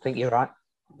think you're right.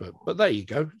 But there you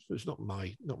go. It's not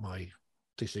my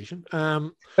decision.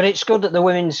 But it's good that the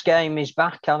women's game is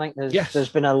back. I think there's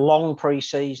been a long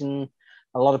pre-season.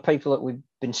 A lot of people that we've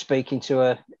been speaking to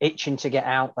are itching to get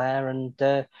out there, and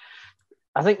I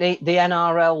think the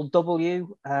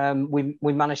NRLW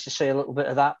we managed to see a little bit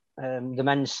of that. The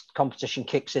men's competition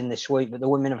kicks in this week, but the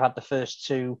women have had the first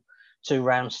two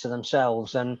rounds to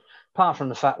themselves. And apart from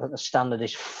the fact that the standard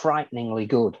is frighteningly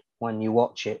good when you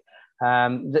watch it,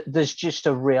 there's just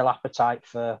a real appetite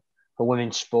for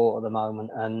women's sport at the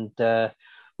moment, and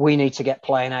we need to get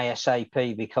playing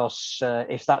ASAP because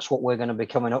if that's what we're going to be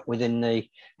coming up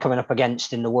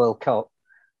against in the World Cup,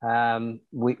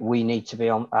 we need to be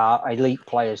on. Our elite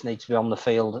players need to be on the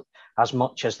field as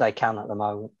much as they can at the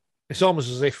moment. It's almost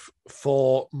as if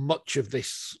for much of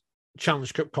this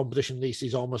Challenge Cup competition, this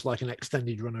is almost like an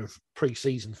extended run of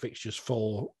pre-season fixtures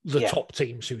for the top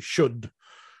teams who should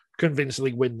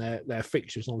convincingly win their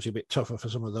fixtures. And obviously a bit tougher for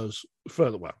some of those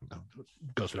further. Well,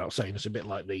 it goes without saying, it's a bit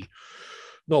like the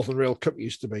Northern Rail Cup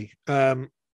used to be. So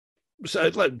Saints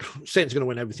are going to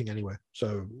win everything anyway.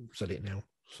 So said it now.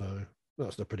 So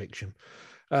that's the prediction.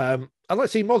 I'd like to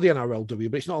see more of the NRLW,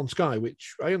 but it's not on Sky,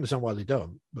 which I understand why they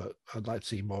don't, but I'd like to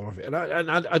see more of it.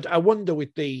 And I wonder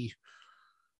with the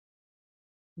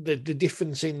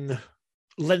difference in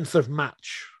length of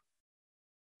match,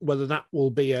 whether that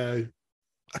will be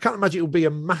I can't imagine it will be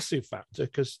a massive factor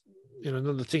because, none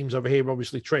of the teams over here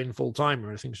obviously train full-time or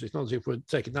anything, so it's not as if we're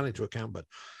taking that into account, but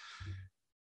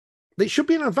it should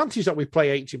be an advantage that we play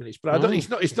 80 minutes, but I don't.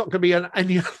 It's not going to be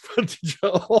any advantage at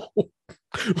all.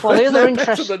 Well,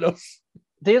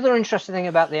 the other interesting thing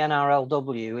about the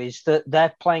NRLW is that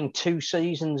they're playing 2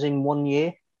 seasons in 1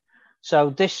 year. So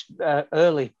this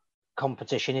early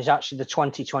competition is actually the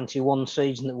 2021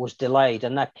 season that was delayed,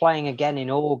 and they're playing again in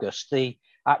August, the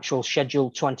actual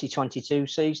scheduled 2022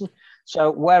 season.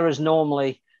 So whereas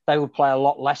normally they would play a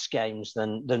lot less games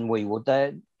than we would,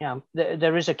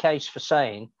 there is a case for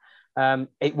saying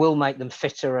it will make them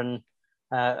fitter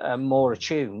and more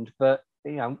attuned, but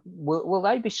will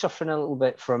they be suffering a little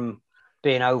bit from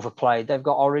being overplayed? They've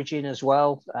got Origin as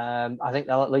well. I think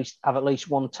they'll have at least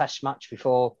one test match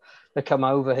before they come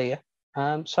over here.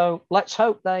 So let's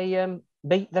hope they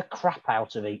beat the crap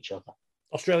out of each other.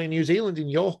 Australia, New Zealand in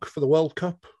York for the World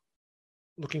Cup.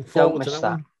 Looking forward to that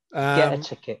one. Get a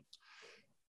ticket.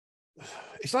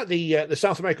 It's like the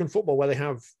South American football where they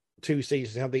have two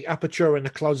seasons. They have the Apertura and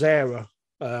the Clausura,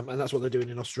 and that's what they're doing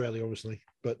in Australia, obviously,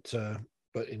 but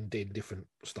in different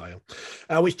style.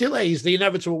 Which delays the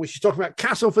inevitable, which is talking about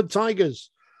Castleford Tigers,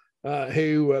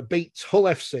 who beat Hull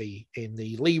FC in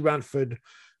the Lee Radford,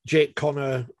 Jake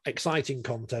Connor exciting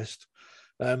contest.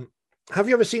 Have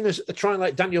you ever seen a try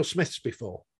like Daniel Smith's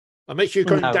before? I make sure you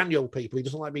call him Daniel, people. He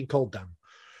doesn't like being called Dan.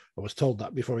 I was told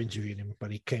that before interviewing him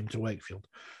when he came to Wakefield.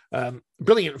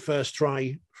 Brilliant first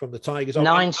try from the Tigers.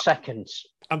 9 seconds.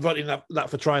 I'm voting that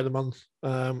for try of the month.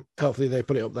 Hopefully they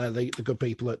put it up there, the good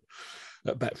people at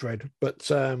Betfred. But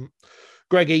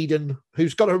Greg Eden,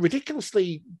 who's got a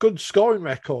ridiculously good scoring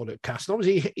record at Cast. And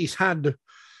obviously, he's had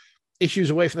issues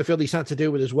away from the field he's had to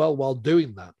deal with as well while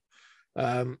doing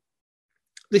that.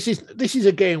 This is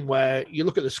a game where you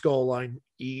look at the scoreline,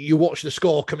 you watch the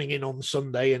score coming in on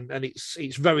Sunday, and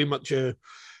it's very much a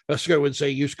score and say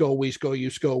you score, we score, you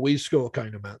score, we score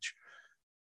kind of match.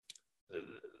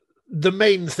 The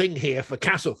main thing here for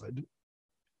Castleford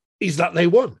is that they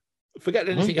won. Forget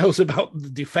anything else about the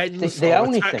defence. The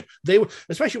only thing. They were,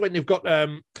 especially when they've got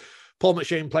Paul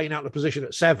McShane playing out the position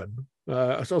at 7.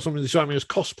 I saw somebody describe me as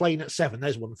cosplaying at 7.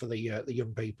 There's one for the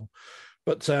young people.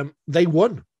 But they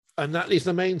won. And that is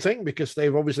the main thing, because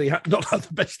they've obviously not had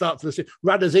the best start to the season.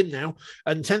 Radda's in now,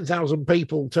 and 10,000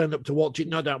 people turned up to watch it.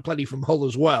 No doubt plenty from Hull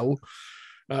as well.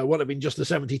 Would have been just the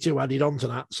 72 added on to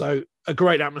that. So a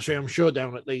great atmosphere, I'm sure,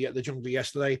 down at the Jungle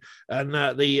yesterday. And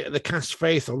the Cast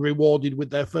faithful rewarded with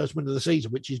their first win of the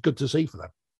season, which is good to see for them.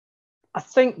 I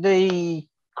think the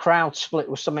crowd split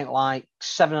was something like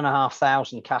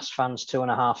 7,500 Cast fans,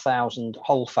 2,500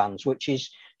 Hull fans, which is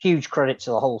huge credit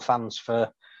to the Hull fans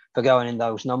for going in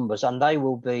those numbers. And they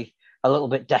will be a little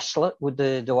bit desolate with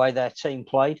the way their team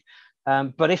played.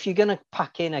 But if you're going to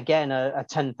pack in again a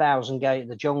 10,000 gate at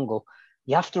the Jungle,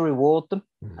 you have to reward them.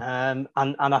 And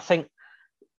I think,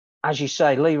 as you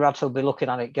say, Lee Radford will be looking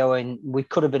at it going, we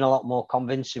could have been a lot more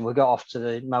convincing. We got off to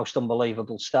the most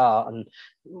unbelievable start, and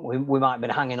we might have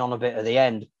been hanging on a bit at the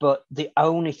end. But the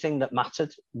only thing that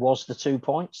mattered was the 2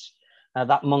 points.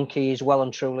 That monkey is well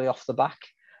and truly off the back.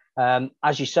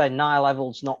 As you say, Niall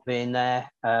Evalds not being there,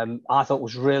 I thought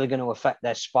was really going to affect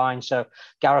their spine. So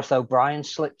Gareth O'Brien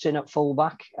slipped in at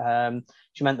fullback,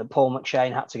 which meant that Paul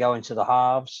McShane had to go into the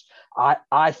halves.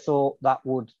 I thought that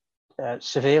would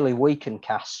severely weaken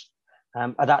Cass.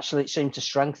 And actually, it seemed to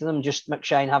strengthen them. Just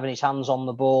McShane having his hands on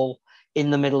the ball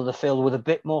in the middle of the field with a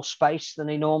bit more space than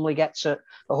he normally gets at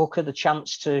a hooker, the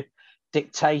chance to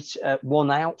dictate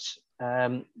one out.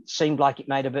 Seemed like it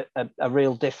made a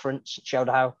real difference. It showed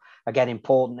how, again,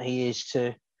 important he is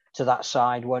to that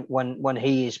side. When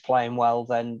he is playing well,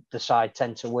 then the side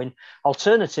tend to win.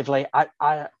 Alternatively,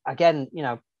 I again,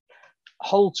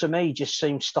 Hull to me just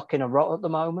seems stuck in a rut at the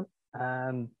moment.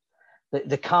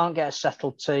 They can't get a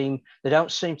settled team. They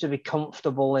don't seem to be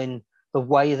comfortable in the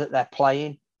way that they're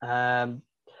playing.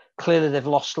 Clearly, they've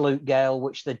lost Luke Gale,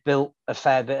 which they'd built a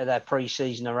fair bit of their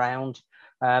pre-season around.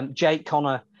 Jake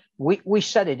Connor. We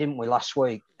said it, didn't we, last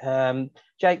week?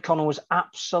 Jake Connor was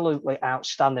absolutely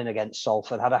outstanding against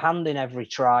Salford, had a hand in every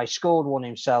try, scored one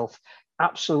himself.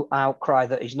 Absolute outcry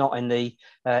that he's not in the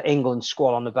England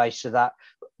squad on the basis of that.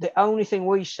 The only thing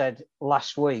we said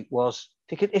last week was,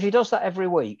 if he does that every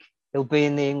week, he'll be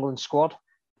in the England squad.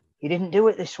 He didn't do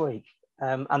it this week.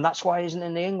 And that's why he isn't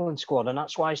in the England squad. And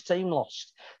that's why his team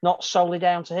lost. Not solely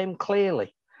down to him,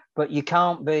 clearly. But you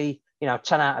can't be, 10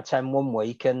 out of 10 one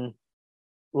week and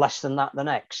less than that the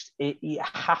next. You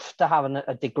have to have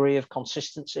a degree of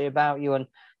consistency about you. And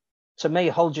to me,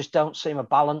 Hull just don't seem a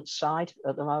balanced side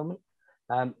at the moment.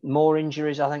 More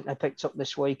injuries, I think they picked up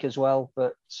this week as well.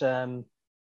 But I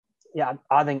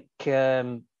think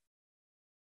they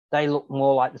look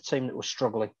more like the team that was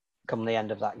struggling come the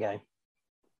end of that game.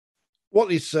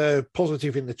 What is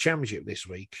positive in the Championship this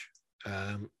week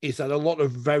is that a lot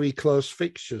of very close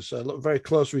fixtures, a lot of very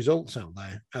close results out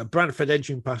there. Bradford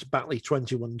edging past Batley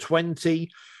 21-20.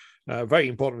 Very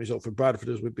important result for Bradford,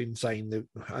 as we've been saying.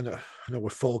 I know we're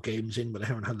 4 games in, but they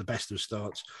haven't had the best of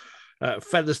starts.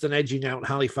 Featherstone edging out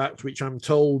Halifax, which I'm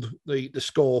told the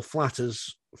score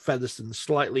flatters Featherstone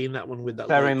slightly in that one with that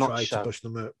very late much try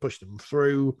to push them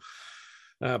through.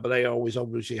 But they always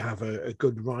obviously have a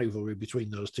good rivalry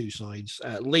between those two sides.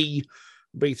 Lee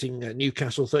beating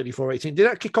Newcastle 34-18. Did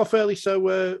that kick off early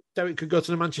so Derek could go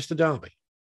to the Manchester derby?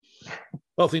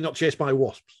 Hopefully not chased by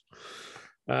wasps.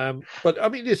 But I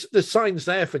mean, there's signs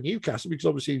there for Newcastle because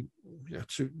obviously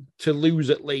to lose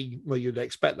at Leigh, well, you'd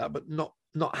expect that, but not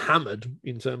hammered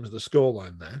in terms of the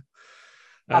scoreline there.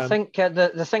 I think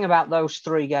the thing about those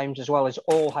 3 games as well is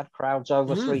all had crowds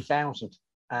over 3,000,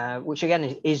 which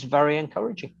again is very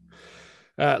encouraging.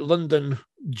 London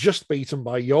just beaten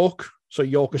by York, so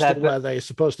York are still where they're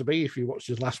supposed to be. If you watched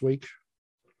us last week,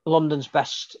 London's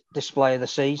best display of the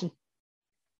season.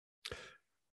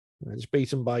 It's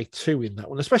beaten by 2 in that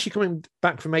one, especially coming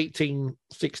back from 18-6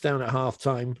 down at half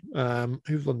time.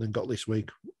 Who've London got this week?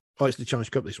 Oh, it's the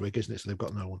Challenge Cup this week, isn't it? So they've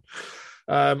got no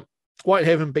one.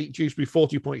 Whitehaven beat Dewsbury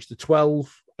 40 points to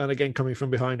 12, and again coming from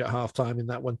behind at half time in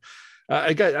that one.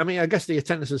 Again, I mean, I guess the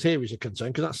attendances here is a concern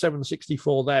because that's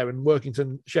 764 there, and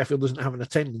Workington Sheffield doesn't have an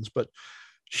attendance, but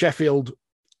Sheffield,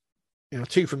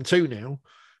 2 from 2 now,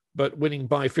 but winning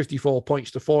by 54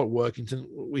 points to 4 at Workington.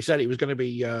 We said it was going to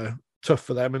be tough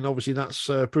for them, and obviously that's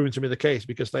proven to be the case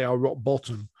because they are rock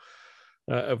bottom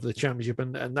of the championship,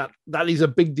 and that is a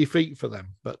big defeat for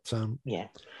them. But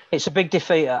it's a big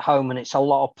defeat at home, and it's a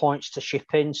lot of points to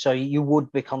ship in, so you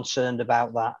would be concerned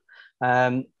about that.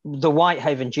 The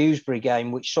Whitehaven Dewsbury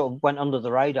game, which sort of went under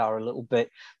the radar a little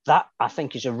bit, that I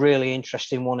think is a really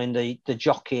interesting one in the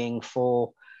jockeying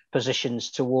for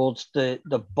positions towards the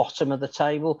bottom of the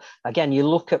table. Again, you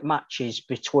look at matches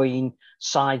between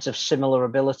sides of similar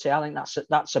ability. I think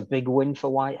that's a big win for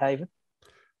Whitehaven.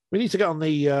 We need to get on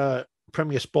the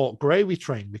Premier Sport gravy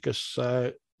train because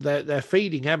they're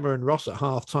feeding Emma and Ross at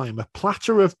half time a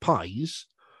platter of pies.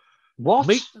 What?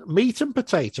 Meat and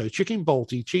potato, chicken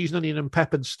balti, cheese and onion and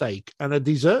peppered steak, and a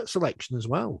dessert selection as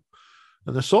well.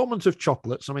 An assortment of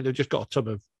chocolates. I mean, they've just got a tub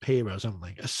of heroes, haven't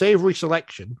they? A savoury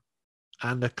selection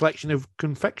and a collection of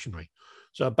confectionery.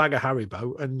 So a bag of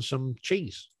Haribo and some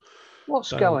cheese.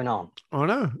 What's going on? I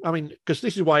know. I mean, because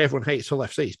this is why everyone hates Hull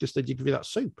FC, because they give you that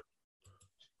soup.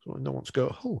 So no one's go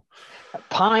Hull.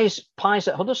 Pies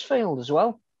at Huddersfield as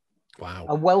well. Wow.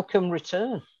 A welcome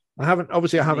return. I haven't.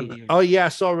 Oh, yeah, I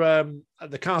saw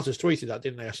the Carters tweeted that,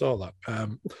 didn't they? I saw that.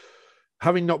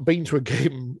 Having not been to a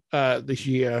game this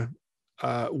year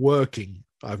working,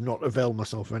 I've not availed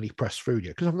myself of any pressed food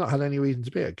yet because I've not had any reason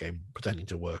to be at a game pretending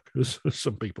to work, as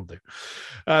some people do.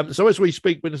 So as we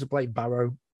speak, winners are playing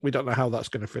Barrow. We don't know how that's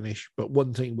going to finish, but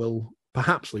one team will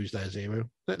perhaps lose their 0.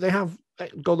 They have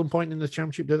Golden Point in the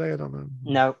championship, do they? I don't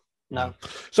know. No.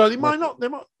 So they might not. They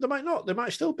might not. They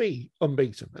might still be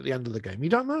unbeaten at the end of the game. You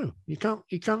don't know. You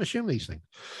can't assume these things.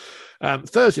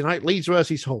 Thursday night, Leeds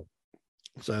versus Hull.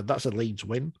 So that's a Leeds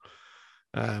win.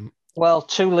 Well,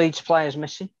 2 Leeds players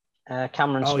missing.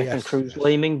 Cameron Smith and Cruz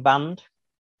Leeming banned.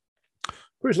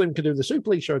 Cruz Leeming can do the Super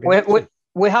League show again.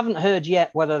 We haven't heard yet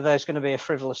whether there's going to be a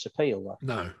frivolous appeal,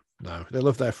 though. No. They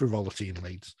love their frivolity in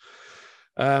Leeds.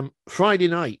 Friday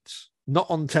night, not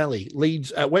on telly.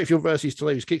 Leeds, Wakefield versus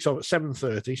Toulouse kicks off at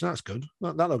 7:30, so that's good.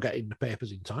 That'll get in the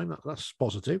papers in time. That's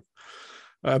positive.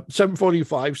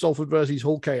 7:45, Salford versus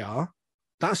Hull KR.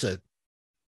 I'd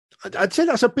say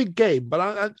that's a big game,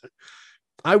 but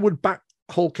I would back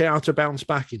Hull KR to bounce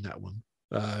back in that one.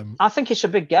 I think it's a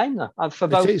big game, though, for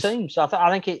both teams.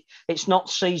 I think it's not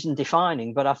season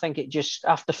defining, but I think it just,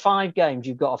 after 5 games,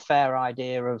 you've got a fair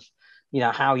idea of,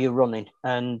 how you're running.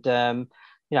 And,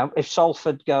 if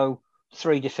Salford go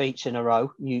 3 defeats in a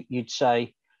row, you'd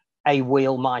say a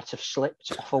wheel might have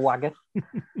slipped off a wagon.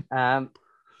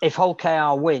 If Hull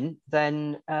KR win,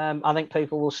 then I think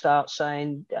people will start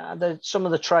saying some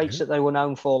of the traits that they were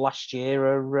known for last year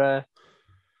are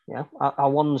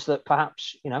ones that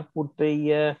perhaps would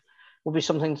be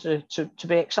something to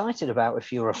be excited about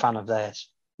if you're a fan of theirs.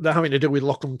 They're having to do with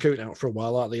Lachlan Coote out for a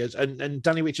while, aren't they? And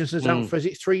Danny Richardson's out for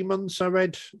 3 months, I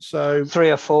read. So 3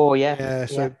 or 4, yeah.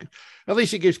 So at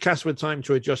least it gives Castleford time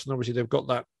to adjust, and obviously they've got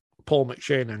that Paul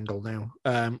McShane angle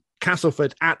now.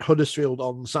 Castleford at Huddersfield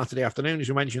on Saturday afternoon, as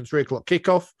you mentioned, 3:00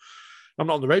 kickoff. I'm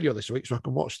not on the radio this week, so I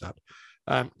can watch that.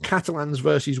 Catalans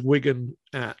versus Wigan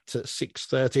at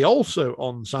 6:30, also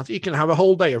on Saturday. You can have a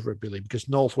whole day of rugby league because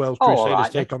North Wales Crusaders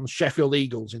take on Sheffield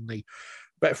Eagles in the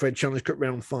Betfred Challenge Cup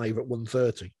round 5 at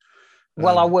 1:30.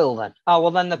 Well, I will then.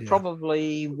 Then they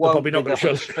probably won't be the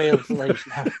Huddersfield Leagues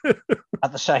now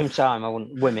at the same time. I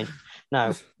wouldn't. Women,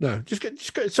 no. Just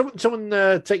get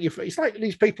someone take you. It's like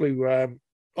these people who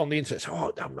on the internet say,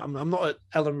 I'm not at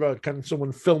Ellen Road. Can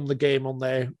someone film the game on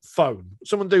their phone?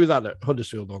 Someone do that at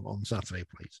Huddersfield on Saturday,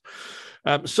 please.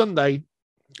 Sunday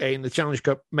in the Challenge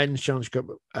Cup, Men's Challenge Cup,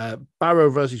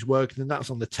 Barrow versus Workington. That's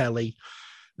on the telly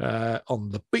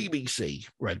on the BBC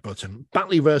Red Button.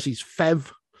 Batley versus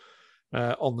Fev.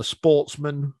 on the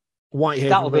Sportsman.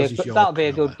 Whitehaven versus York. That'll be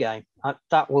a good game.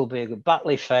 That will be a good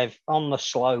Batley Fev on the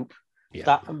slope. Yeah.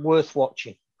 That worth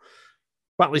watching.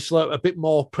 Batley slope a bit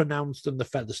more pronounced than the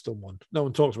Featherstone one. No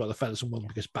one talks about the Featherstone one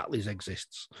because Batley's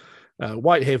exists.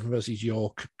 Whitehaven versus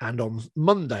York, and on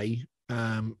Monday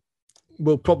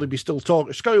we'll probably be still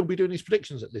talking. Sky will be doing his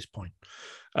predictions at this point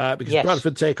because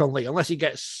Bradford take on Lee unless he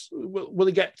gets. Will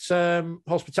he get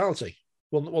hospitality?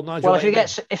 Will Nigel? Well,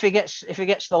 if he gets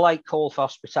the late call for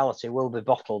hospitality, we'll be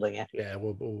bottled again. Yeah,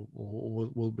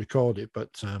 we'll record it. But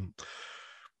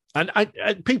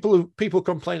and people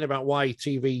complain about why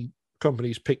TV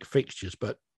companies pick fixtures,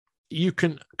 but you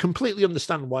can completely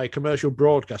understand why a commercial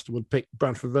broadcaster would pick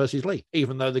Bradford versus Lee,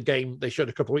 even though the game they showed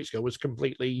a couple of weeks ago was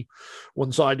completely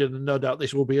one-sided, and no doubt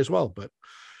this will be as well. But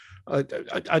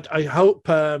I hope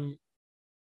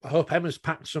Emma's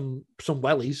packed some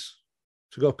wellies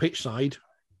to go pitch side.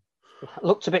 It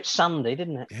looked a bit sandy,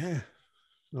 didn't it? Yeah.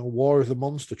 No war of the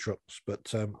monster trucks, but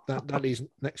that is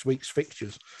next week's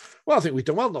fixtures. Well, I think we've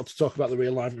done well not to talk about the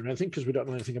realignment or anything because we don't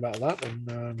know anything about that.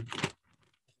 And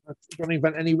I don't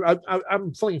invent any.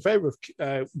 I'm fully in favour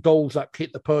of goals that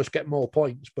hit the post get more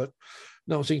points, but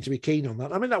no one seems to be keen on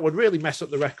that. I mean, that would really mess up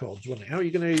the records, wouldn't it? How are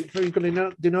you going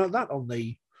to denote that on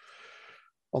the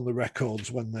records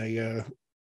when they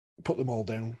put them all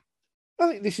down? I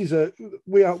think this is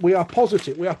we are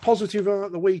positive. We are positive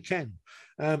about the weekend.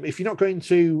 If you're not going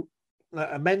to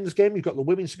a men's game, you've got the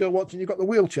women's to go watch, and you've got the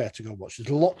wheelchair to go watch. There's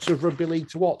lots of rugby league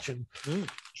to watch, and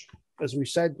as we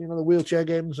said, the wheelchair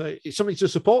games it's something to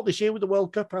support this year with the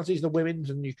World Cup, as is the women's,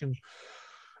 and you can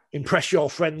impress your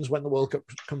friends when the World Cup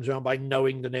comes around by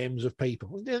knowing the names of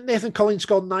people. Nathan Collins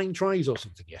scored 9 tries or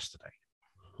something yesterday.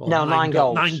 No, 9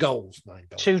 goals. 9 goals.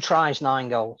 2 tries, 9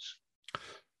 goals.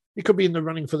 He could be in the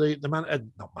running for the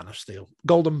Man of Steel,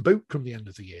 Golden Boot come the end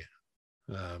of the year.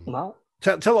 Well,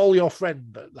 tell all your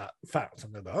friends that fact,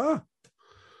 and they'll go,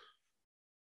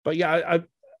 But yeah,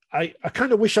 I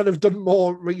kind of wish I'd have done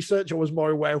more research. I was more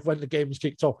aware of when the games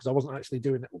kicked off because I wasn't actually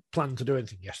planning to do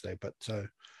anything yesterday. But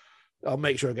I'll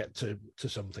make sure I get to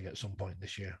something at some point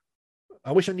this year.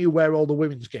 I wish I knew where all the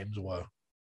women's games were.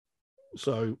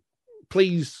 So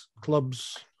please,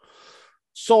 clubs,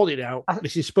 sort it out.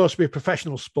 This is supposed to be a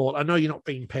professional sport. I know you're not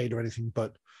being paid or anything,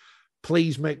 but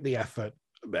please make the effort.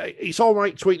 It's all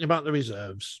right tweeting about the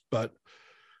reserves, but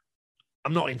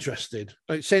I'm not interested.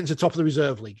 It's saying to the top of the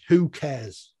reserve league. Who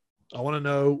cares? I want to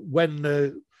know when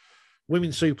the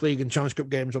Women's Super League and Challenge Cup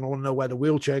games are on. I want to know where the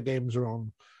wheelchair games are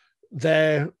on.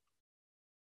 They're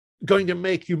going to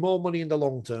make you more money in the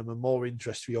long term and more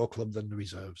interest for your club than the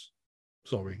reserves.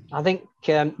 Sorry. I think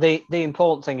the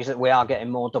important thing is that we are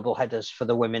getting more double headers for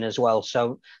the women as well.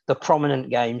 So the prominent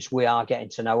games we are getting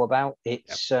to know about.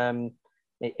 It's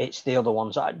the other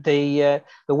ones. The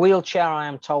wheelchair, I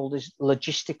am told, is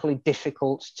logistically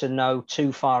difficult to know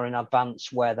too far in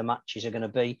advance where the matches are going to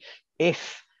be.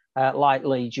 If, like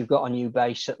Leeds, you've got a new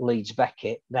base at Leeds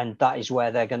Beckett, then that is where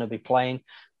they're going to be playing.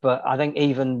 But I think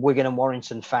even Wigan and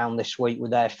Warrington found this week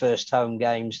with their first home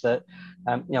games that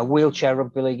wheelchair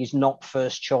rugby league is not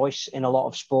first choice in a lot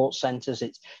of sports centres.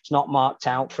 It's not marked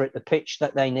out for it. The pitch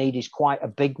that they need is quite a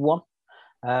big one.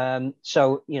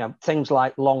 So things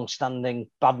like long-standing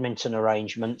badminton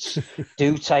arrangements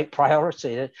do take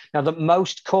priority. Now, the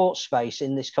most court space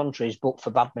in this country is booked for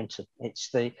badminton.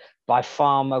 It's the by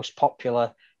far most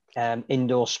popular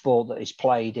indoor sport that is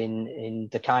played in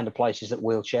the kind of places that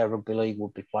wheelchair rugby league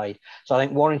would be played. So I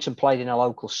think Warrington played in a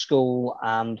local school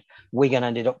and Wigan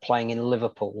ended up playing in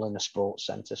Liverpool in a sports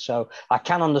centre. So I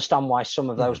can understand why some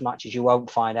of those matches you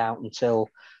won't find out until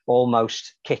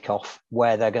almost kick-off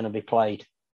where they're going to be played.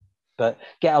 But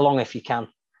get along if you can.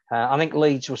 I think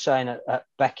Leeds were saying at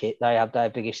Beckett they had their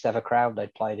biggest ever crowd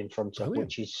they'd played in front of,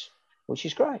 which is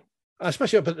great.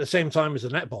 Especially up at the same time as the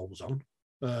netball was on.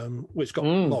 Which got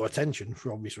more attention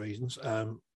for obvious reasons.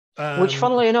 Which,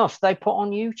 funnily enough, they put on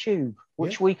YouTube,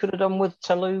 which we could have done with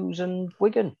Toulouse and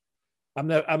Wigan. I'm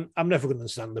never going to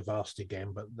understand the varsity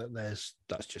game, but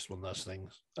that's just one of those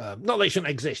things. Not that it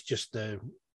shouldn't exist, just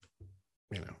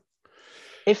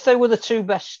If they were the 2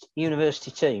 best university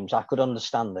teams, I could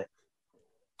understand it,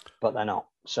 but they're not.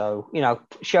 So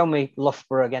show me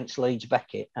Loughborough against Leeds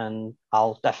Beckett, and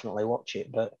I'll definitely watch it.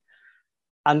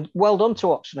 And well done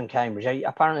to Oxford and Cambridge.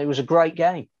 Apparently, it was a great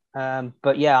game.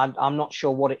 But yeah, I'm not sure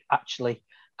what it actually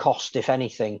cost, if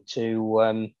anything,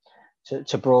 to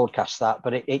broadcast that.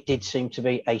 But it did seem to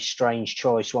be a strange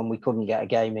choice when we couldn't get a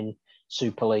game in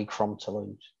Super League from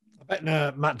Toulouse. I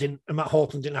bet Matt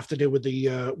Horton didn't have to deal with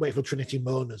the Wakefield Trinity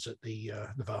moaners at the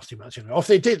varsity match. Or if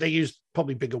they did, they used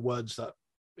probably bigger words that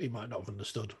he might not have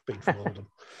understood, being from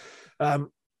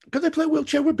Oldham. Could they play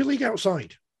wheelchair rugby league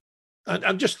outside? And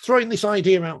I'm just throwing this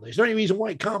idea out there. Is there any reason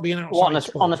why it can't be an outside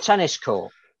sport? On a tennis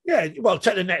court? Yeah, well,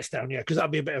 take the nets down, because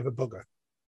that'd be a bit of a bugger.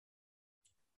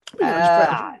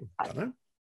 I don't know.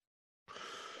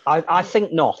 I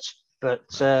think not, but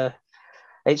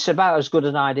it's about as good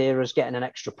an idea as getting an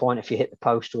extra point if you hit the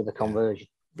post with a conversion.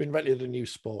 Been ready to new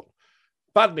sport.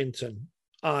 Badminton,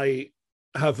 I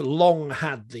have long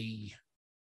had the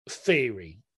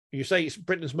theory. You say it's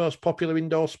Britain's most popular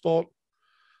indoor sport.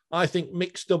 I think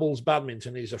mixed doubles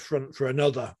badminton is a front for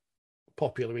another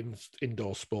popular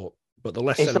indoor sport. But the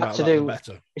less said about that, the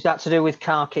better. Is that to do with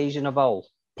car keys in a bowl?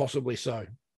 Possibly so.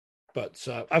 But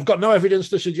I've got no evidence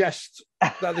to suggest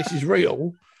that this is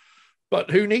real. But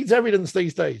who needs evidence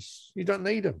these days? You don't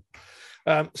need them.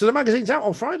 So the magazine's out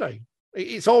on Friday.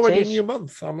 It's already a new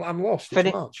month. I'm lost.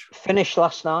 It's March. Finished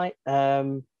last night.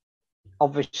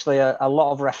 Obviously, a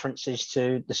lot of references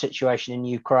to the situation in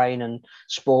Ukraine and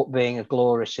sport being a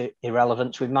glorious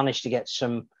irrelevance. We've managed to get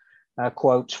some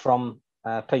quotes from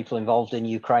people involved in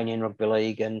Ukrainian rugby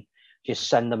league and just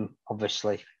send them.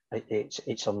 Obviously,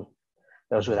 it's on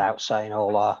goes without saying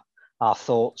all our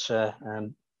thoughts.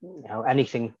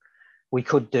 Anything we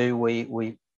could do,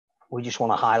 we just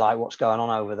want to highlight what's going on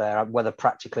over there. Whether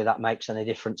practically that makes any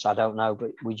difference, I don't know,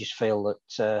 but we just feel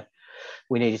that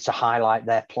we needed to highlight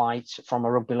their plight from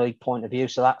a rugby league point of view.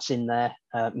 So that's in there,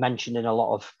 mentioned in a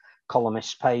lot of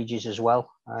columnists' pages as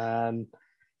well. A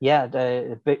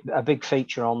big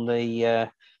feature on the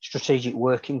strategic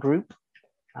working group,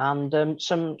 and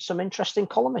some interesting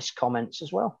columnist comments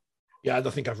as well. Yeah, I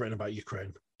don't think I've written about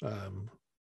Ukraine. I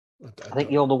think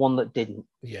you're the one that didn't.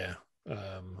 Yeah,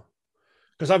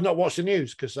 because I've not watched the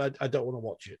news because I don't want to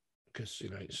watch it because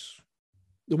it's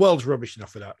the world's rubbish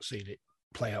enough without seeing it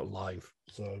play out live.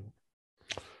 So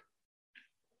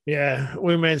yeah,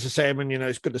 we remains the same, and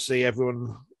it's good to see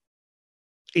everyone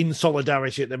in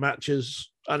solidarity at the matches,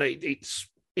 and it's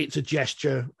a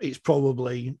gesture. It's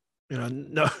probably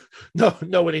no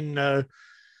one in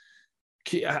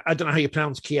I don't know how you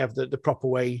pronounce Kiev the proper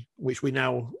way, which we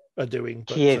now are doing.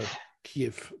 But,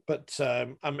 Kiev, but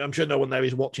I'm sure no one there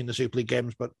is watching the Super League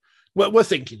games, but we're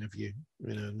thinking of you.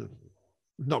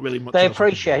 Not really much. They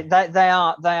appreciate that. They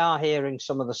are hearing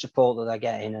some of the support that they're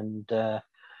getting, and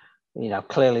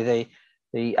clearly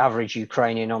the average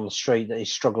Ukrainian on the street that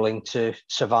is struggling to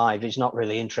survive is not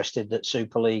really interested that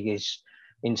Super League is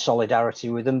in solidarity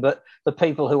with them. But the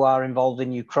people who are involved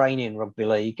in Ukrainian rugby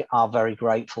league are very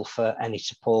grateful for any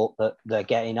support that they're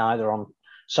getting, either on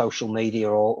social media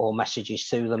or messages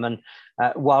to them. And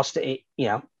whilst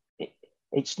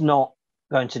it's not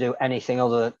going to do anything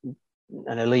other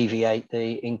and alleviate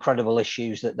the incredible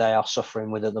issues that they are suffering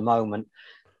with at the moment,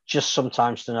 just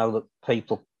sometimes to know that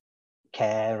people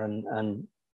care and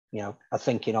are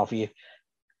thinking of you,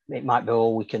 it might be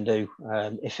all we can do.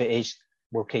 If it is,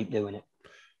 we'll keep doing it.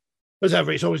 As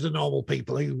ever, it's always the normal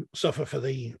people who suffer for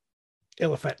the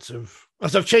ill effects of,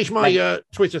 as I've changed my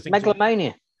Twitter thing.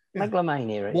 Megalomania. Yeah.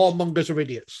 Megalomania. Warmongers are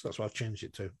idiots. That's what I've changed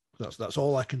it to. That's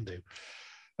all I can do.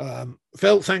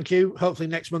 Phil, thank you. Hopefully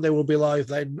next Monday we'll be live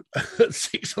then at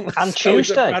 6 and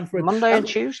Tuesday. Monday and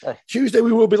Tuesday. Tuesday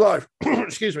we will be live.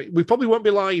 Excuse me. We probably won't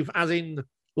be live as in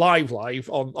live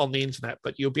on the internet,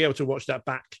 but you'll be able to watch that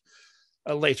back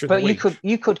later in the week. But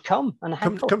you could come and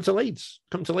come to Leeds.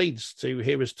 Come to Leeds to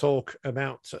hear us talk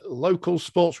about local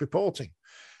sports reporting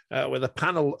with a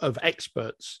panel of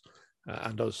experts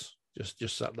and us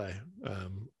just sat there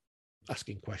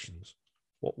asking questions.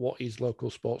 What is local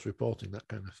sports reporting, that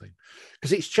kind of thing,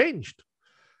 because it's changed.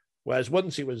 Whereas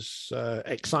once it was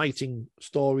exciting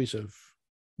stories of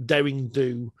daring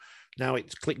do, now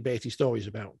it's clickbaity stories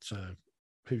about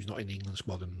who's not in the England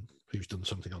squad and who's done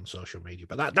something on social media.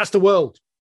 But that's the world.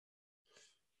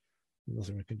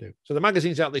 Nothing we can do. So the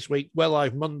magazine's out this week. We're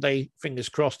live Monday, fingers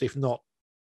crossed. If not,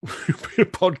 we'll be a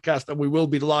podcast, and we will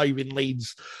be live in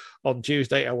Leeds on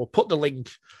Tuesday. I will put the link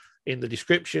in the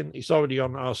description. It's already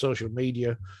on our social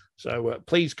media. So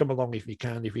please come along if you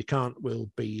can. If you can't,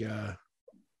 we'll be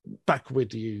back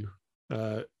with you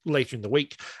later in the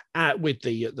week with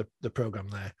the program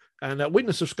there. And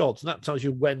Witness of Scores, and that tells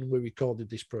you when we recorded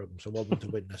this program. So well done to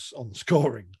Witness on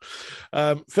scoring.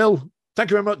 Phil, thank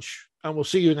you very much, and we'll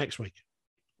see you next week.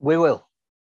 We will.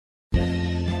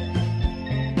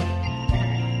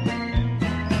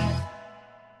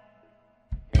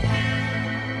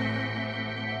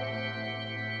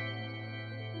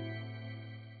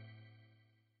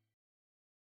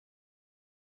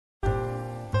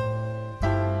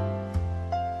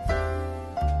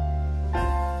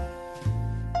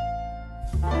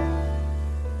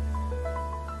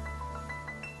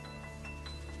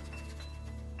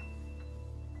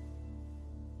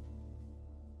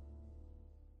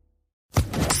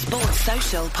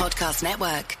 Social Podcast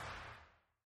Network.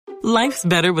 Life's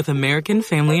better with American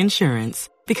Family Insurance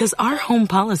because our home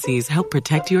policies help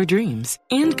protect your dreams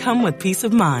and come with peace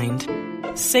of mind.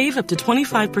 Save up to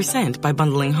 25% by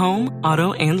bundling home,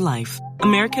 auto, and life.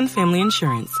 American Family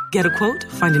Insurance. Get a quote,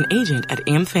 find an agent at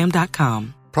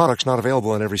amfam.com. Products not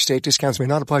available in every state. Discounts may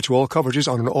not apply to all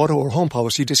coverages on an auto or home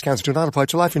policy. Discounts do not apply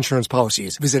to life insurance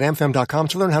policies. Visit amfam.com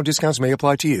to learn how discounts may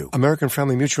apply to you. American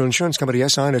Family Mutual Insurance Company,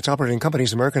 SI, and its operating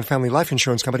companies, American Family Life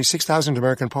Insurance Company, 6000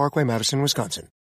 American Parkway, Madison, Wisconsin.